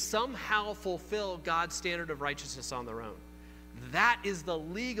they could somehow fulfill God's standard of righteousness on their own. That is the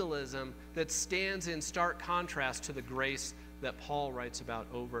legalism that stands in stark contrast to the grace that Paul writes about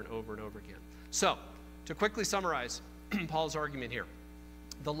over and over and over again. So, to quickly summarize Paul's argument here,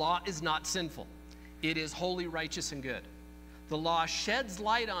 the law is not sinful. It is holy, righteous, and good. The law sheds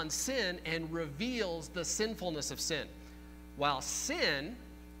light on sin and reveals the sinfulness of sin, while sin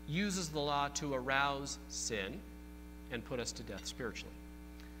uses the law to arouse sin and put us to death spiritually.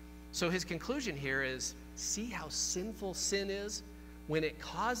 So his conclusion here is, see how sinful sin is when it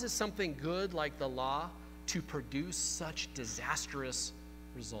causes something good like the law to produce such disastrous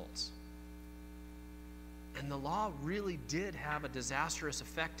results. And the law really did have a disastrous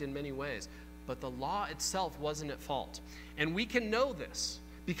effect in many ways, but the law itself wasn't at fault. And we can know this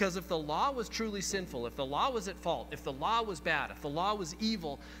because if the law was truly sinful, if the law was at fault, if the law was bad, if the law was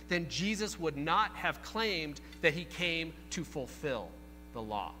evil, then Jesus would not have claimed that he came to fulfill the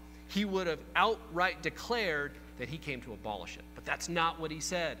law. He would have outright declared that he came to abolish it. But that's not what he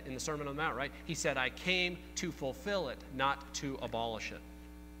said in the Sermon on the Mount, right? He said, I came to fulfill it, not to abolish it.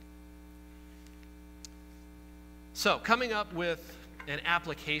 So coming up with an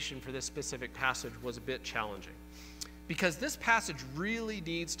application for this specific passage was a bit challenging, because this passage really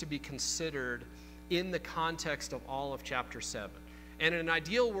needs to be considered in the context of all of chapter 7. And in an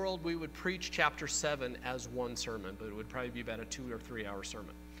ideal world, we would preach chapter 7 as one sermon, but it would probably be about a 2 or 3 hour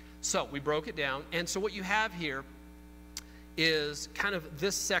sermon. So we broke it down. And so what you have here is kind of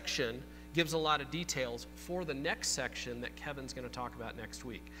this section gives a lot of details for the next section that Kevin's going to talk about next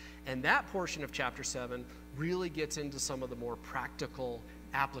week. And that portion of chapter 7 really gets into some of the more practical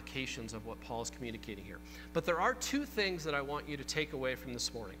applications of what Paul is communicating here. But there are two things that I want you to take away from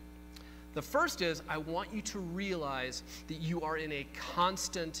this morning. The first is, I want you to realize that you are in a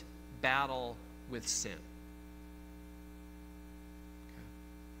constant battle with sin.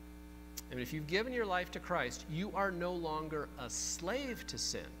 And if you've given your life to Christ, you are no longer a slave to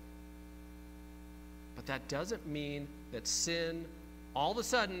sin. But that doesn't mean that sin all of a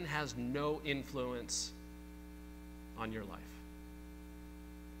sudden has no influence on your life.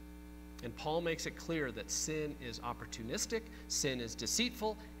 And Paul makes it clear that sin is opportunistic, sin is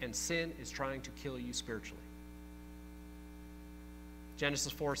deceitful, and sin is trying to kill you spiritually.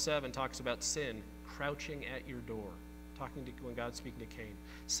 Genesis 4:7 talks about sin crouching at your door. When God's speaking to Cain.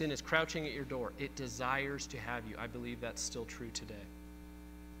 Sin is crouching at your door. It desires to have you. I believe that's still true today.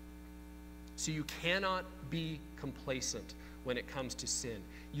 So you cannot be complacent when it comes to sin.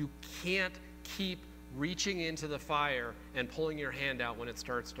 You can't keep reaching into the fire and pulling your hand out when it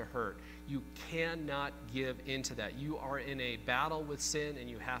starts to hurt. You cannot give into that. You are in a battle with sin, and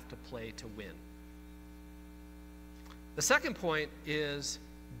you have to play to win. The second point is,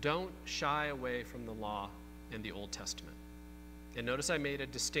 don't shy away from the law in the Old Testament. And notice I made a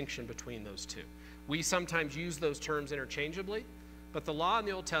distinction between those two. We sometimes use those terms interchangeably, but the law and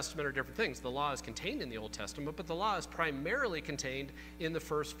the Old Testament are different things. The law is contained in the Old Testament, but the law is primarily contained in the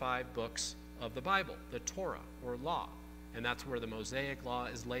first 5 books of the Bible, the Torah, or law. And that's where the Mosaic law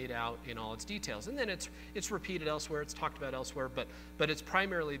is laid out in all its details. And then it's repeated elsewhere, it's talked about elsewhere, but it's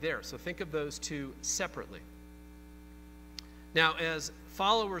primarily there. So think of those two separately. Now, as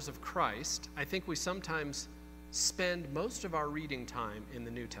followers of Christ, I think we sometimes spend most of our reading time in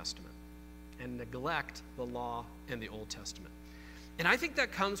the New Testament and neglect the law and the Old Testament. And I think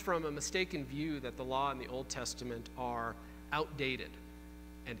that comes from a mistaken view that the law and the Old Testament are outdated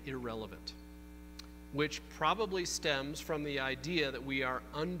and irrelevant, which probably stems from the idea that we are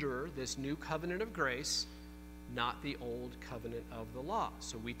under this new covenant of grace, not the old covenant of the law.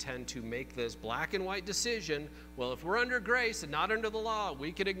 So we tend to make this black and white decision, well, if we're under grace and not under the law,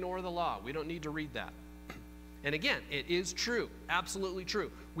 we could ignore the law. We don't need to read that. And again, it is true, absolutely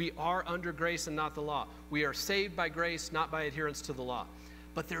true. We are under grace and not the law. We are saved by grace, not by adherence to the law.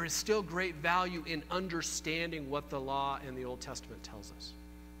 But there is still great value in understanding what the law and the Old Testament tells us.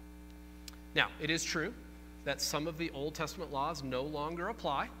 Now, it is true that some of the Old Testament laws no longer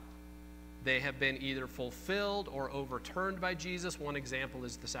apply. They have been either fulfilled or overturned by Jesus. One example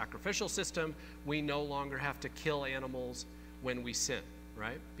is the sacrificial system. We no longer have to kill animals when we sin,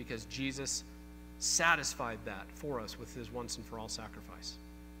 right? Because Jesus satisfied that for us with his once and for all sacrifice.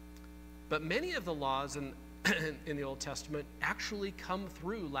 But many of the laws in the Old Testament actually come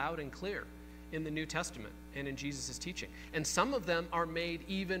through loud and clear in the New Testament and in Jesus' teaching. And some of them are made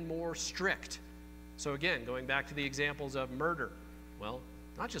even more strict. So again, going back to the examples of murder, well,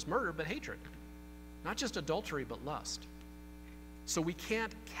 not just murder, but hatred. Not just adultery, but lust. So we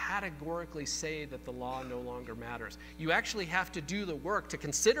can't categorically say that the law no longer matters. You actually have to do the work to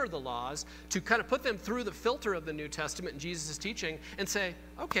consider the laws, to kind of put them through the filter of the New Testament and Jesus' teaching and say,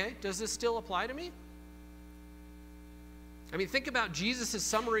 okay, does this still apply to me? I mean, think about Jesus'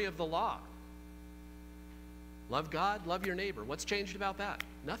 summary of the law. Love God, love your neighbor. What's changed about that?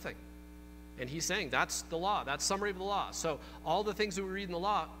 Nothing. And he's saying that's the law. That's summary of the law. So all the things that we read in the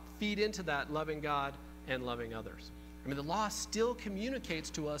law feed into that loving God and loving others. I mean, the law still communicates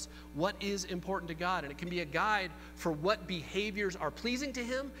to us what is important to God, and it can be a guide for what behaviors are pleasing to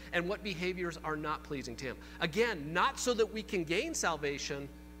him and what behaviors are not pleasing to him. Again, not so that we can gain salvation,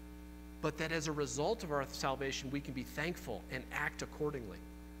 but that as a result of our salvation, we can be thankful and act accordingly.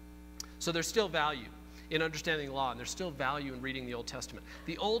 So there's still value in understanding the law, and there's still value in reading the Old Testament.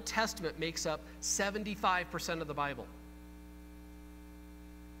 The Old Testament makes up 75% of the Bible.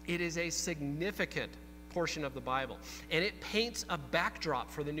 It is a significant portion of the Bible, and it paints a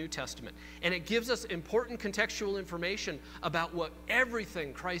backdrop for the New Testament, and it gives us important contextual information about what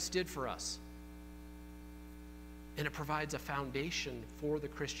everything Christ did for us, and it provides a foundation for the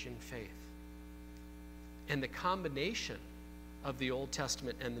Christian faith. And the combination of the Old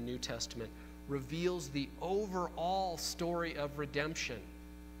Testament and the New Testament reveals the overall story of redemption.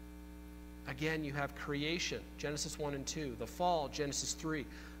 Again, you have creation, Genesis 1 and 2, the fall, Genesis 3,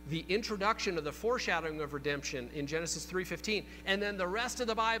 the introduction of the foreshadowing of redemption in Genesis 3:15, and then the rest of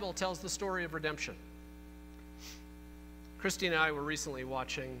the Bible tells the story of redemption. Christy and I were recently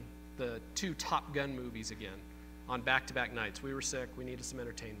watching the 2 Top Gun movies again on back-to-back nights. We were sick, we needed some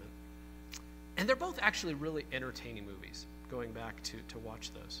entertainment. And they're both actually really entertaining movies, going back to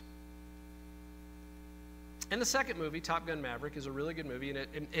watch those. And the second movie, Top Gun Maverick, is a really good movie,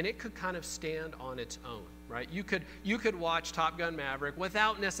 and it could kind of stand on its own, right? You could watch Top Gun Maverick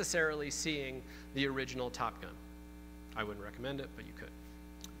without necessarily seeing the original Top Gun. I wouldn't recommend it, but you could.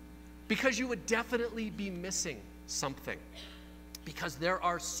 Because you would definitely be missing something. Because there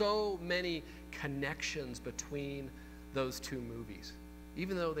are so many connections between those two movies.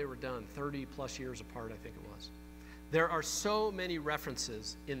 Even though they were done 30 plus years apart, I think it was. There are so many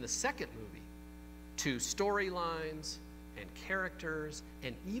references in the second movie to storylines and characters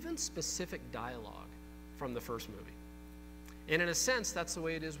and even specific dialogue from the first movie. And in a sense, that's the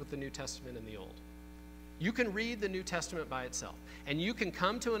way it is with the New Testament and the Old. You can read the New Testament by itself, and you can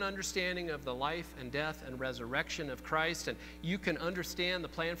come to an understanding of the life and death and resurrection of Christ, and you can understand the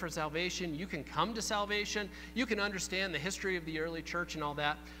plan for salvation. You can come to salvation. You can understand the history of the early church and all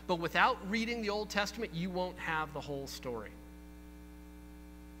that. But without reading the Old Testament, you won't have the whole story.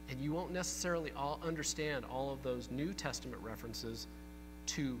 And you won't necessarily understand all of those New Testament references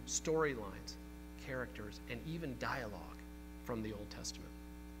to storylines, characters, and even dialogue from the Old Testament.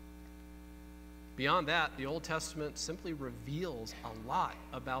 Beyond that, the Old Testament simply reveals a lot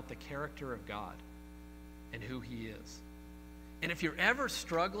about the character of God and who he is. And if you're ever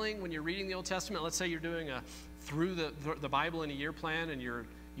struggling when you're reading the Old Testament, let's say you're doing a through the Bible in a year plan and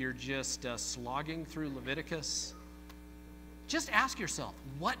you're just slogging through Leviticus, just ask yourself,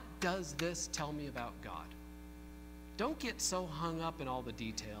 what does this tell me about God? Don't get so hung up in all the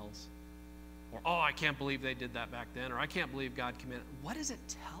details. Or, oh, I can't believe they did that back then. Or, I can't believe God committed. What does it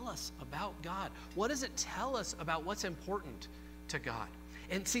tell us about God? What does it tell us about what's important to God?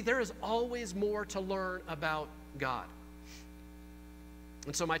 And see, there is always more to learn about God.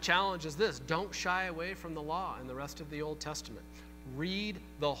 And so my challenge is this: don't shy away from the law and the rest of the Old Testament. Read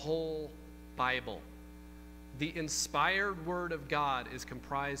the whole Bible. The inspired Word of God is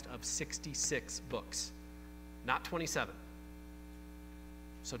comprised of 66 books, not 27.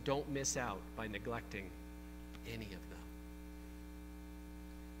 So don't miss out by neglecting any of them.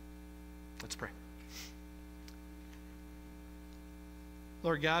 Let's pray.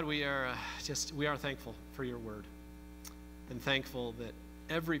 Lord God, we are thankful for your word, and thankful that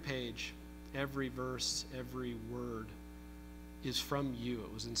every page, every verse, every word is from you.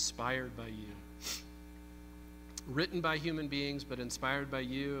 It was inspired by you. Written by human beings, but inspired by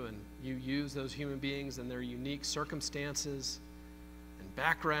you, and you use those human beings and their unique circumstances and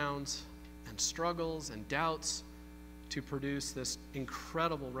backgrounds and struggles and doubts to produce this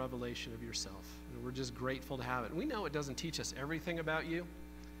incredible revelation of yourself. And we're just grateful to have it. And we know it doesn't teach us everything about you,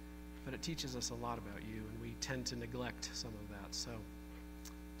 but it teaches us a lot about you, and we tend to neglect some of that. So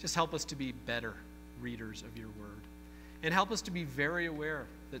just help us to be better readers of your word, and help us to be very aware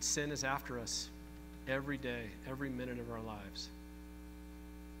that sin is after us every day, every minute of our lives.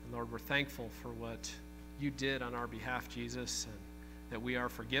 And Lord, we're thankful for what you did on our behalf, Jesus, and that we are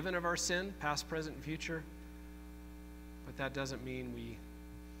forgiven of our sin, past, present, and future. But that doesn't mean we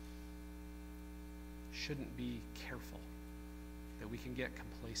shouldn't be careful, that we can get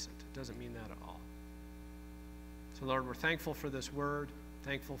complacent. It doesn't mean that at all. So Lord, we're thankful for this word,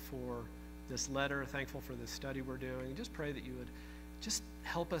 thankful for this letter, thankful for this study we're doing. Just pray that you would just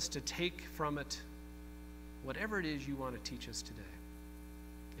help us to take from it whatever it is you want to teach us today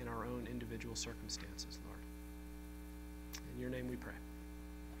in our own individual circumstances, Lord. In your name we pray.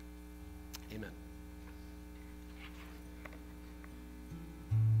 Amen.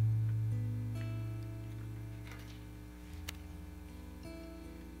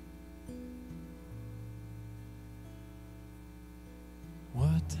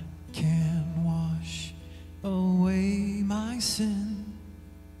 What can wash away my sin?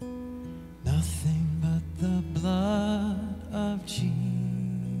 Nothing but the blood of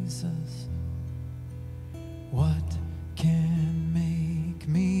Jesus. What can make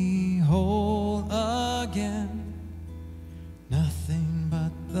me whole again? Nothing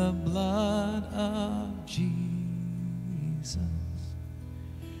but the blood of Jesus.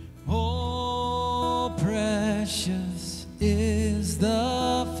 Oh, precious is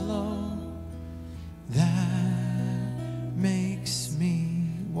the flow that makes me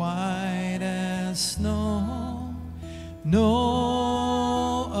white as snow.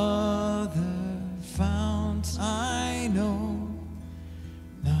 No other fount I know,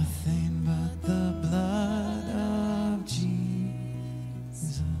 nothing but the blood of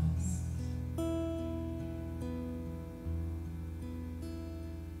Jesus.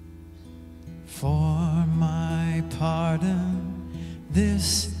 For my pardon,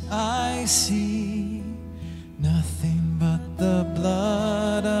 this I see, nothing but the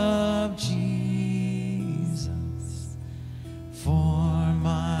blood of Jesus. For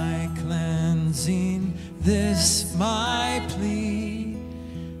my cleansing, this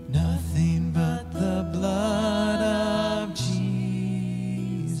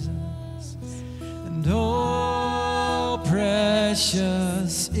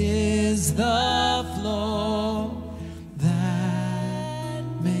precious is the flow that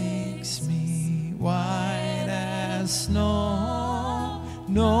makes me white as snow.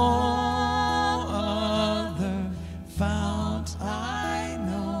 No other fount I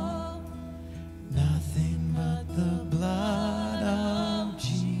know, nothing but the blood of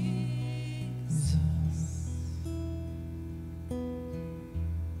Jesus.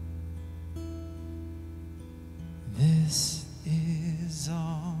 This is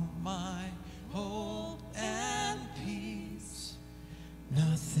all my hope and peace,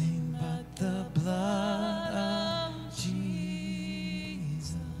 nothing but the blood of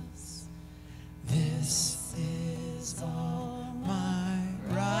Jesus. This is all my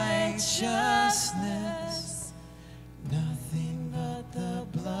righteousness, nothing but the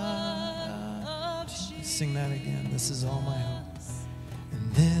blood of Jesus. Sing that again. This is all my hope.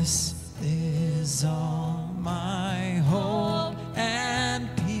 And this is all my hope and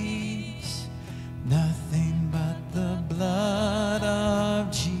peace, nothing but the blood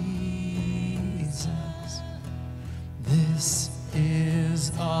of Jesus. This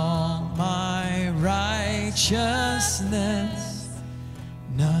is all my righteousness,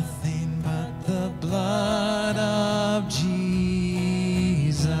 nothing but the blood of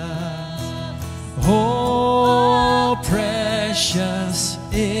Jesus. Oh, precious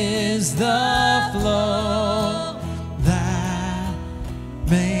is the flow that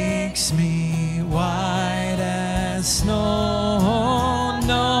makes me white as snow.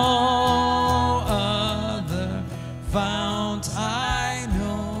 No other fount I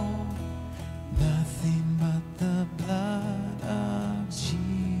know, nothing but the blood of Jesus.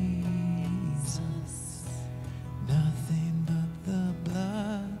 Nothing but the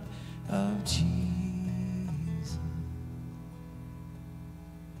blood of Jesus.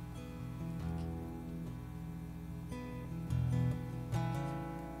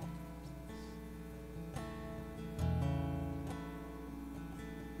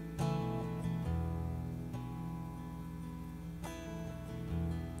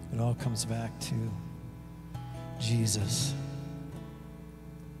 It all comes back to Jesus.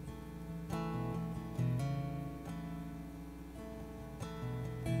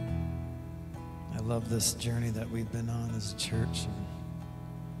 I love this journey that we've been on as a church.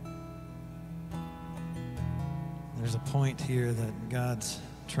 There's a point here that God's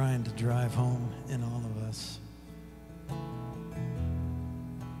trying to drive home in all of us.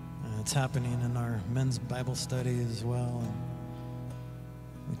 It's happening in our men's Bible study as well. And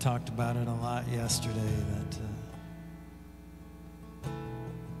we talked about it a lot yesterday, that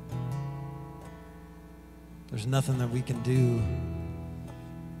there's nothing that we can do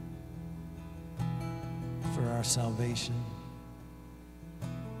for our salvation.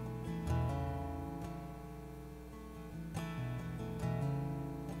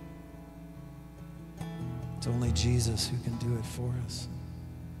 It's only Jesus who can do it for us,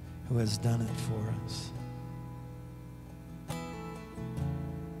 who has done it for us.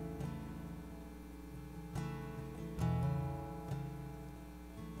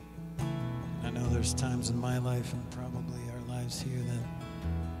 There's times in my life and probably our lives here that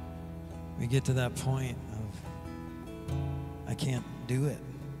we get to that point of I can't do it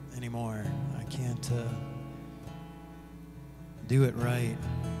anymore. I can't do it right.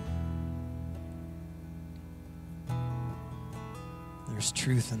 There's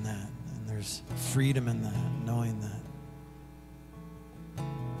truth in that, and there's freedom in that, knowing that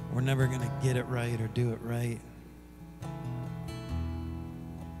we're never going to get it right or do it right.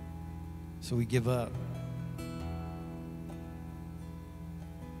 So we give up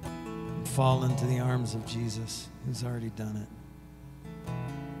and fall into the arms of Jesus, who's already done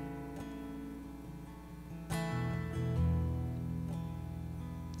it.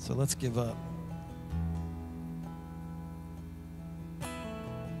 So let's give up.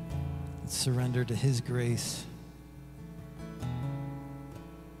 Let's surrender to His grace.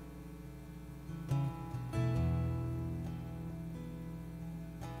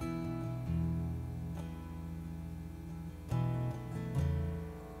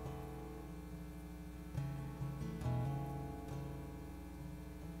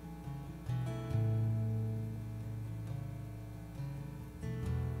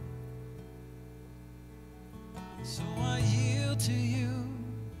 So I yield to you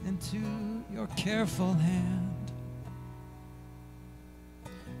into your careful hand.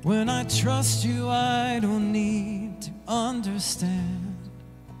 When I trust you, I don't need to understand.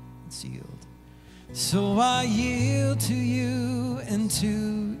 It's yield. So I yield to you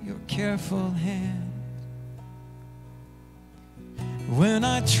into your careful hand. When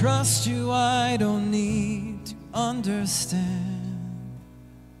I trust you, I don't need to understand.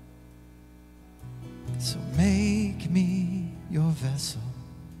 So make me your vessel.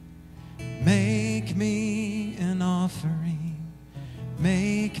 Make me an offering.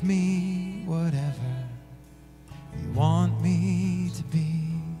 Make me whatever you want me to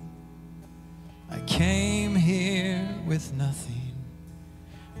be. I came here with nothing,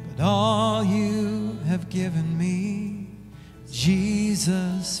 but all you have given me.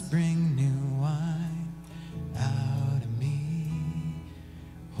 Jesus, bring new wine out of me.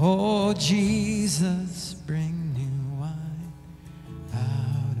 Oh, Jesus, bring new wine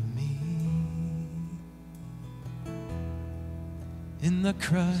out of me. In the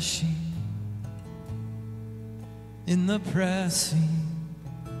crushing, in the pressing,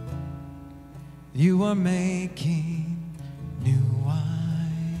 you are making new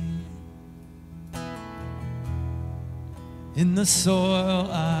wine. In the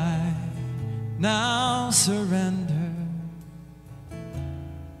soil I now surrender.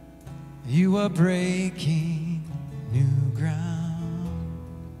 You are breaking new ground.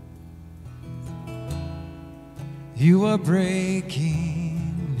 You are breaking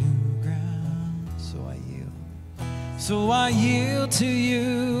new ground. So I yield. So I yield to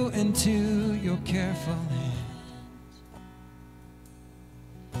you and to your careful hands.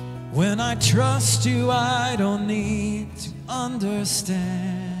 When I trust you, I don't need to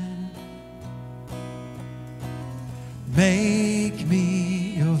understand. Make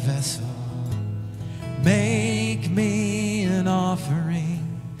me your vessel. Make me an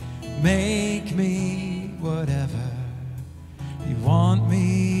offering. Make me whatever you want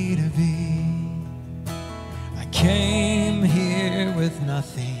me to be. I came here with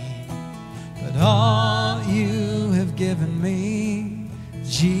nothing, but all you have given me.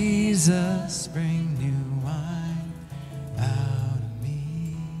 Jesus, bring new wine out of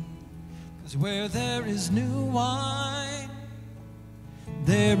me. 'Cause where there is new wine,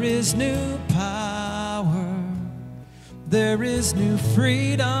 there is new power, there is new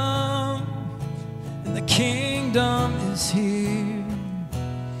freedom, and the kingdom is here.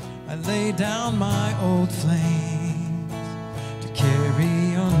 I lay down my old flames to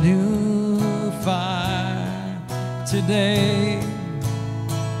carry on new fire today.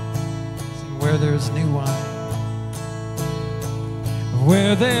 Sing, where there's new wine,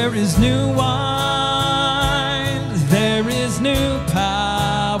 where there is new wine, there is new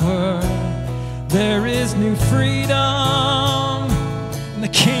power, there is new freedom, and the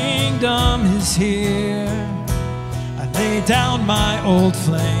kingdom is here. I lay down my old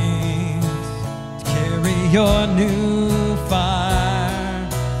flames to carry your new fire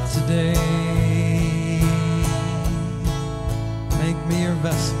today. Make me your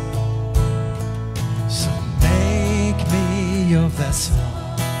vessel. So make me your vessel.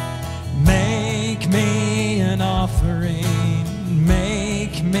 Make me an offering.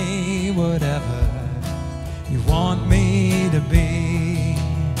 Make me whatever you want me to be.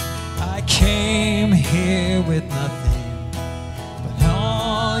 I came here with nothing, but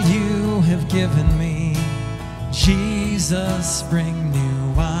all you have given me. Jesus, bring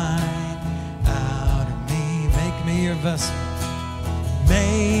new wine out of me. Make me your vessel.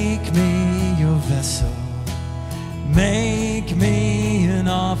 Make me your vessel. Make me an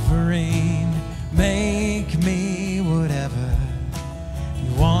offering. Make me whatever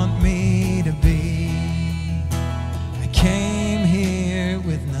you want me to be. I came here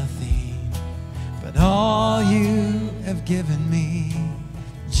with nothing, but all you have given me.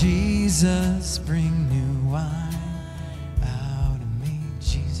 Jesus, bring new wine out of me.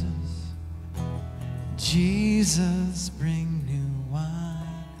 Jesus, Jesus, bring new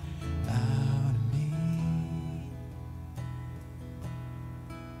wine out of me.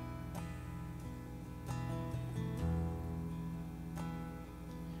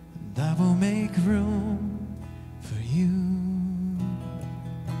 And I will make room for you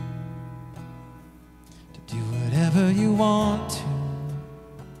to do whatever you want to,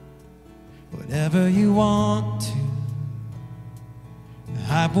 whatever you want to.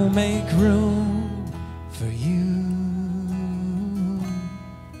 I will make room for you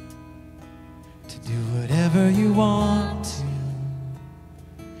to do whatever you want to,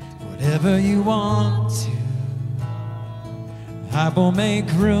 whatever you want to. I will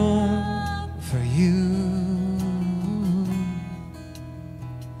make room for you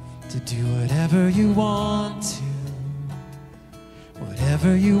to do whatever you want to,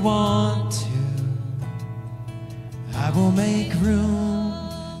 whatever you want to. I will make room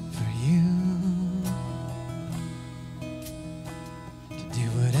for you to do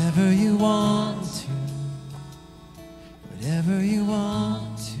whatever you want to, whatever you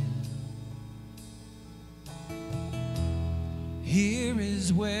want to. Here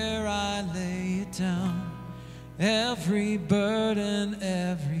is where I lay it it down, every burden,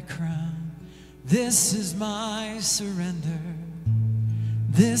 every crown. This is my surrender.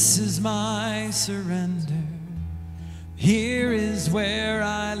 This is my surrender. Here is where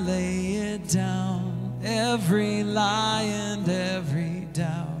I lay it down, every lie and every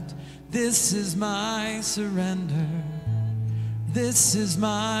doubt. This is my surrender. This is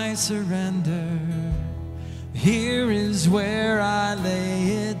my surrender. Here is where I lay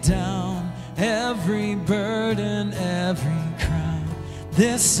it down, every burden, every crown.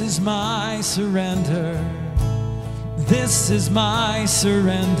 This is my surrender. This is my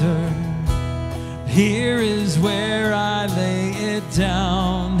surrender. Here is where I lay it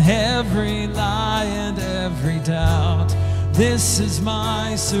down, every lie and every doubt. This is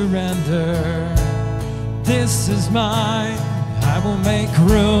my surrender. This is mine. I will make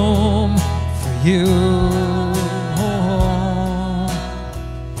room for you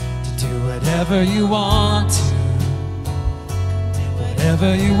to do whatever you want to,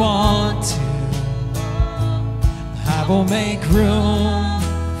 whatever you want to. I will make room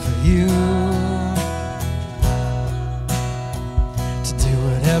for you to do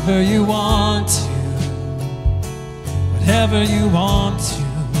whatever you want to, whatever you want to.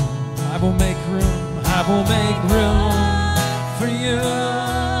 I will make room, I will make room for you.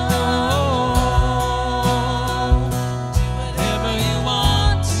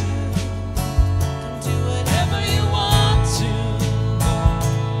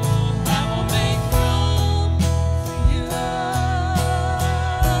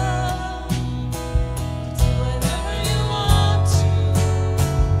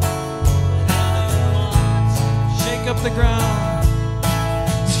 The ground,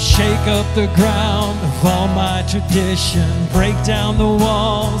 so shake up the ground of all my tradition, break down the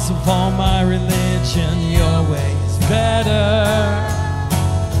walls of all my religion. Your way is better.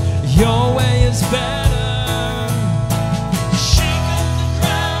 Your way is better.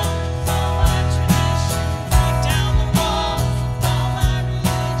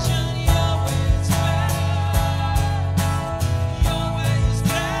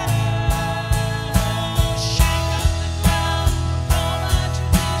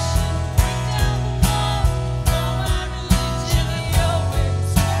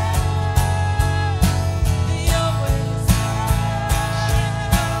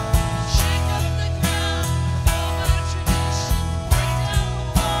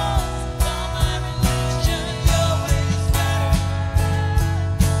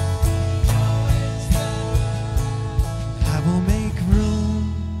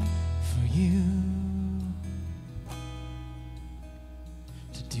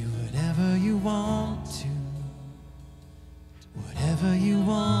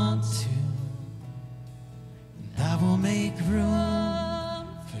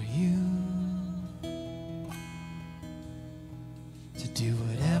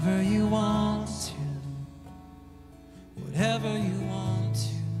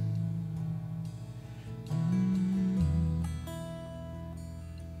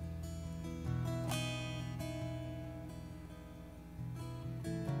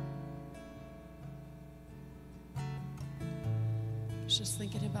 Just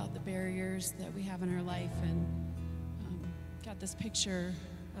thinking about the barriers that we have in our life, and got this picture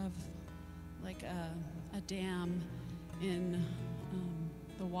of like a dam in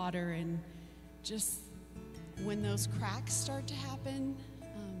the water, and just when those cracks start to happen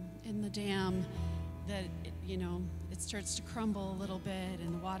in the dam, that it starts to crumble a little bit,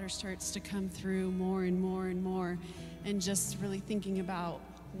 and the water starts to come through more and more and more, and just really thinking about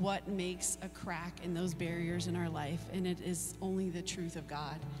what makes a crack in those barriers in our life, and it is only the truth of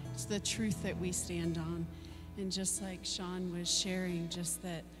God. It's the truth that we stand on. And just like Sean was sharing, just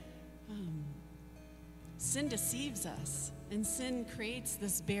that sin deceives us, and sin creates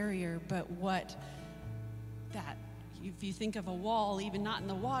this barrier, but if you think of a wall, even not in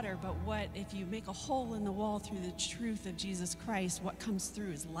the water, but what if you make a hole in the wall through the truth of Jesus Christ, what comes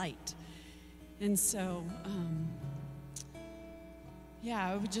through is light. And so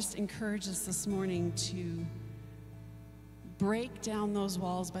I would just encourage us this morning to break down those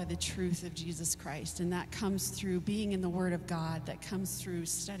walls by the truth of Jesus Christ. And that comes through being in the Word of God. That comes through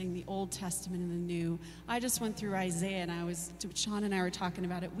studying the Old Testament and the New. I just went through Isaiah, and Sean and I were talking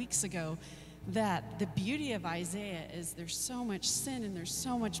about it weeks ago, that the beauty of Isaiah is there's so much sin and there's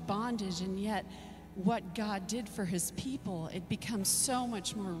so much bondage, and yet what God did for his people, it becomes so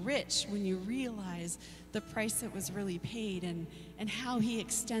much more rich when you realize the price that was really paid, and how he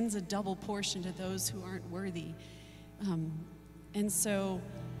extends a double portion to those who aren't worthy. And so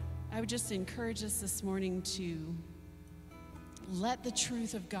I would just encourage us this morning to let the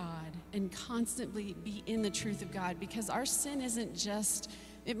truth of God and constantly be in the truth of God, because our sin isn't just,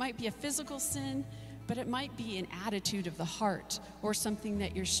 it might be a physical sin, but it might be an attitude of the heart or something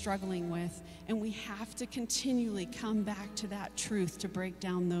that you're struggling with. And we have to continually come back to that truth to break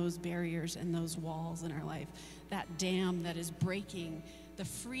down those barriers and those walls in our life, that dam that is breaking the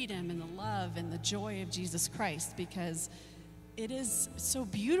freedom and the love and the joy of Jesus Christ, because it is so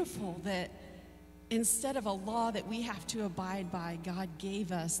beautiful that instead of a law that we have to abide by, God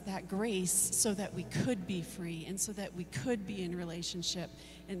gave us that grace so that we could be free and so that we could be in relationship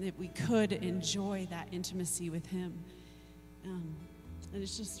and that we could enjoy that intimacy with him. And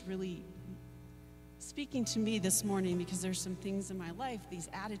it's just really speaking to me this morning, because there's some things in my life, these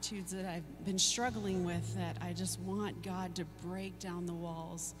attitudes that I've been struggling with, that I just want God to break down the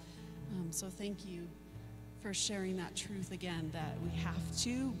walls. So thank you for sharing that truth again, that we have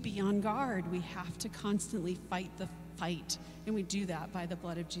to be on guard. We have to constantly fight the fight. And we do that by the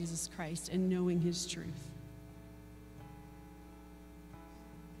blood of Jesus Christ and knowing his truth.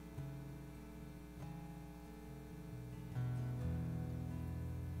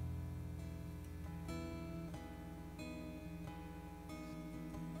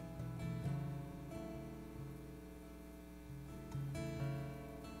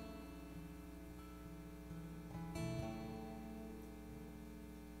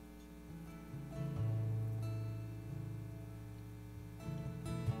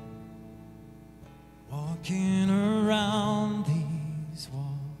 Walking around these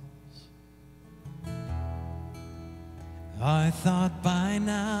walls, I thought by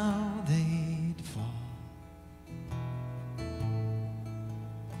now they'd fall,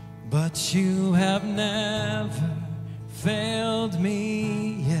 but you have never failed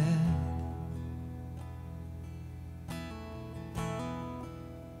me yet.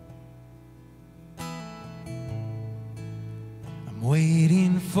 I'm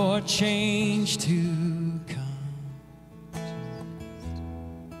waiting for change to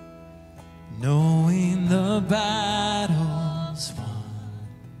knowing the battle's won,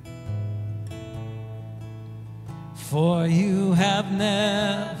 for you have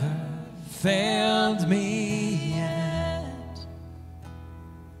never failed me yet.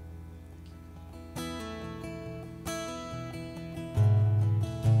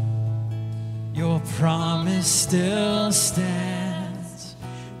 Your promise still stands.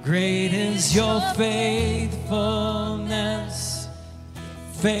 Great is your faithfulness.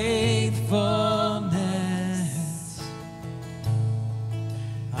 Faithfulness.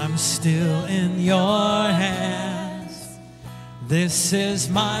 I'm still in your hands. This is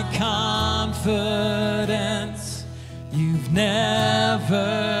my confidence. You've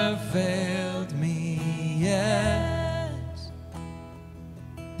never failed me yet.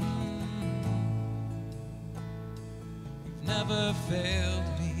 You've never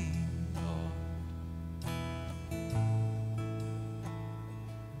failed me.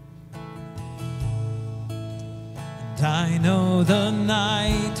 I know the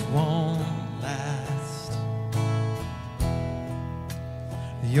night won't last.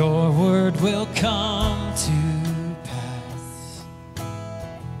 Your word will come to pass.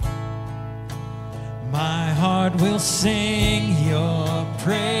 My heart will sing your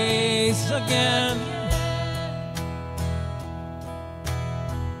praise again.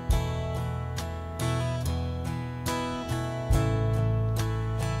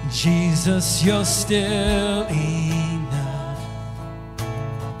 Jesus, you're still enough.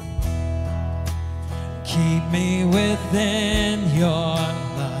 Keep me within your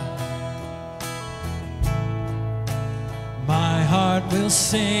love. My heart will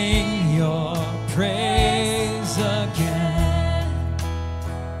sing your praise again.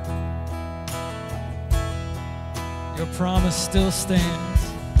 Your promise still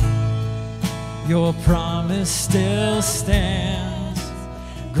stands. Your promise still stands.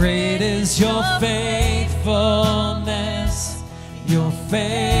 Great is your faithfulness, your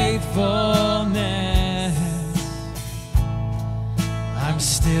faithfulness. I'm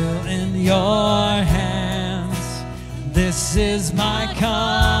still in your hands. This is my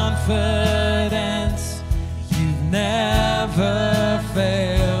confidence. You've never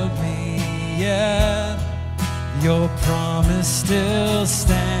failed me yet. Your promise still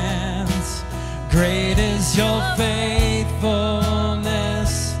stands. Great is your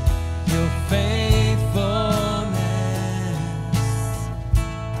faithfulness, your faithfulness.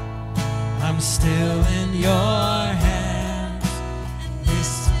 I'm still in your hands.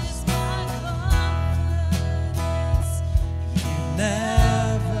 This is my confidence. You've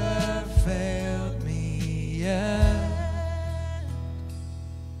never failed me yet.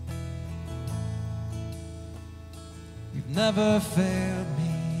 You've never failed me.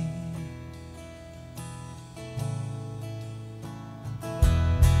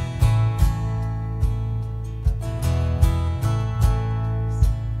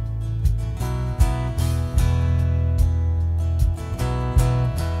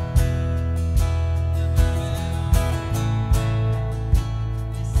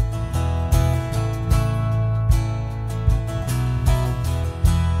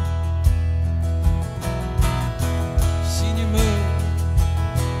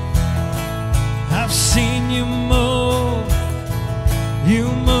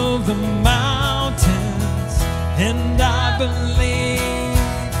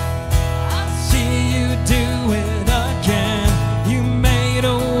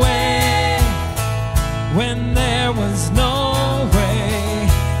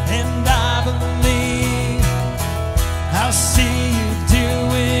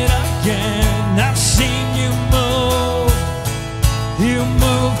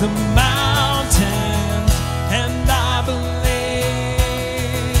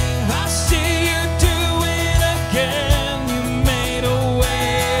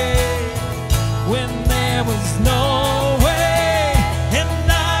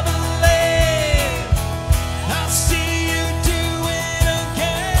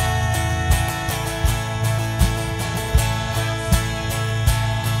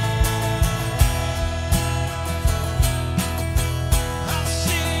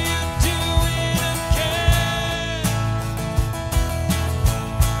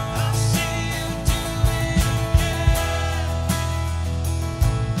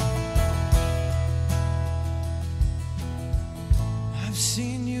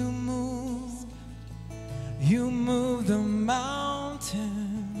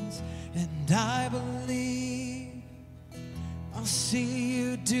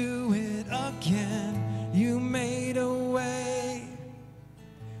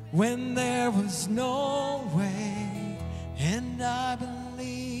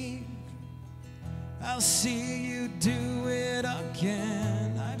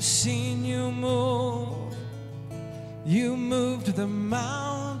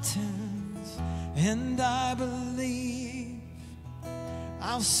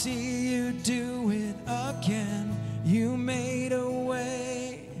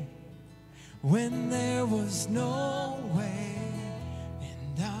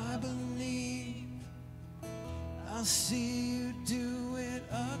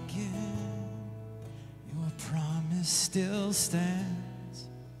 Still stands.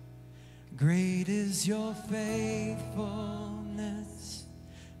 Great is your faithfulness,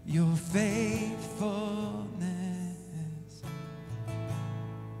 your faithfulness.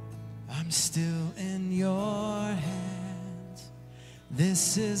 I'm still in your hands.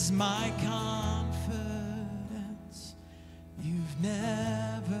 This is my confidence. You've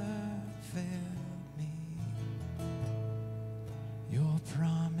never failed me. Your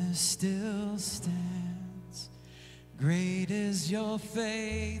promise still stands. Great is your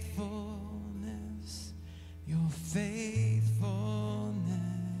faithfulness, your faithfulness.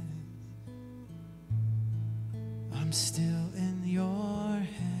 I'm still in your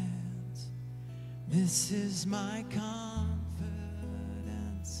hands. This is my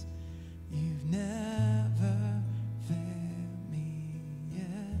confidence. You've never failed me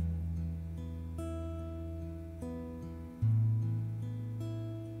yet.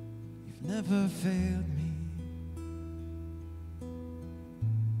 You've never failed me.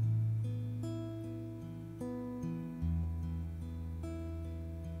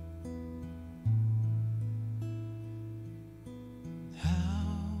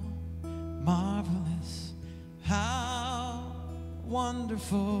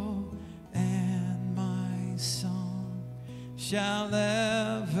 Wonderful, and my song shall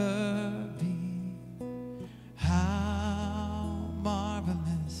ever be. How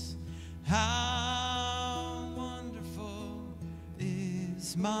marvelous, how wonderful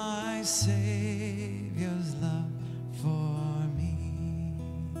is my Savior's love for me.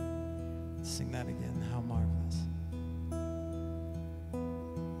 Let's sing that again. How marvelous.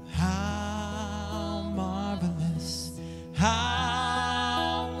 How marvelous, how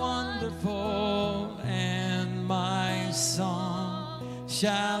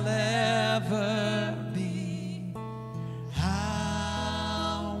shall ever be.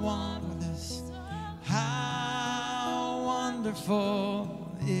 How marvelous, how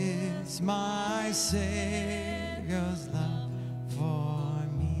wonderful is my Savior's love for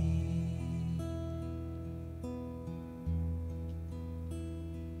me.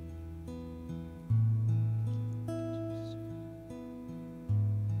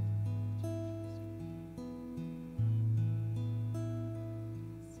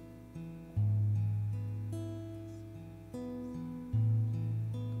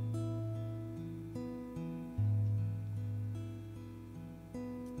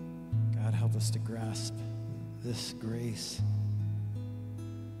 help us to grasp this grace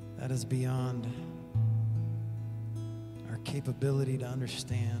that is beyond our capability to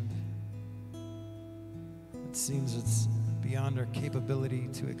understand. It seems it's beyond our capability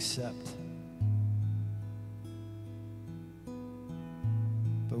to accept.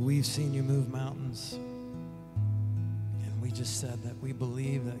 But we've seen you move mountains, and we just said that we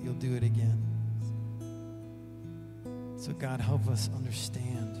believe that you'll do it again. So God, help us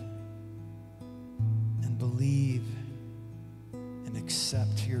understand and believe and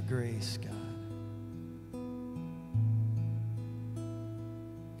accept your grace, God.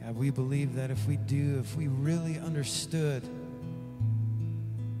 God, we believe that if we really understood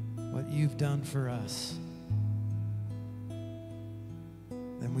what you've done for us,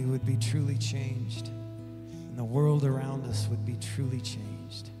 then we would be truly changed, and the world around us would be truly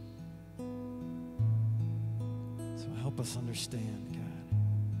changed. So help us understand, God.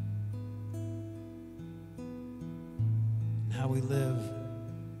 And how we live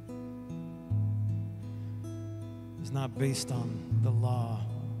is not based on the law,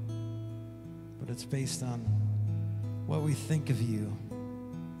 but it's based on what we think of you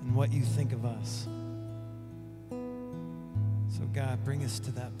and what you think of us. So God, bring us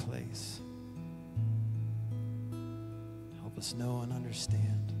to that place. Help us know and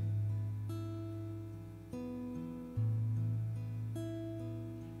understand.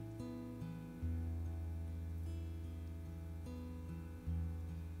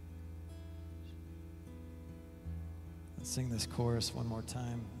 Let's sing this chorus one more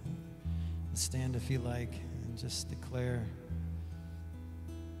time. Stand if you like and just declare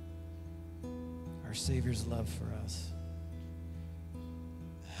our Savior's love for us.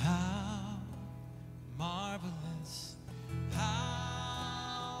 How marvelous,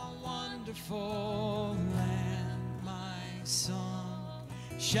 how wonderful, and my song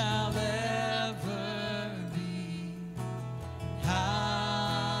shall ever be.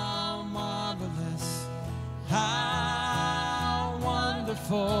 How marvelous, how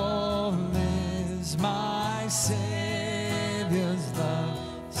wonderful is my Savior's love.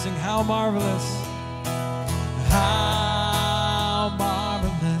 Sing, how marvelous, how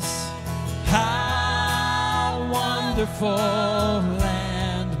marvelous, how wonderful,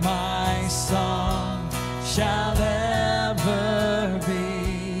 and my song shall ever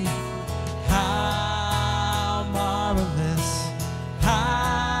be. How marvelous,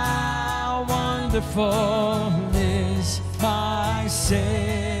 how wonderful is my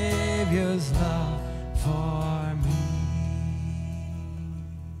Savior's love for me.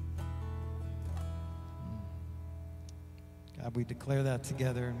 God, we declare that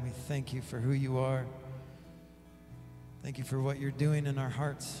together, and we thank you for who you are. Thank you for what you're doing in our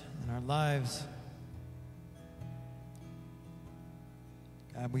hearts and our lives.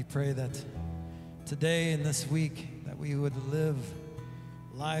 God, we pray that today and this week that we would live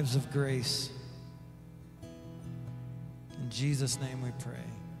lives of grace. In Jesus' name we pray.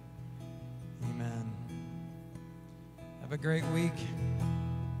 Amen. Have a great week.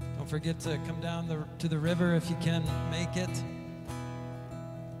 Don't forget to come down to the river if you can make it.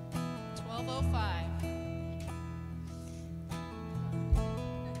 12:05.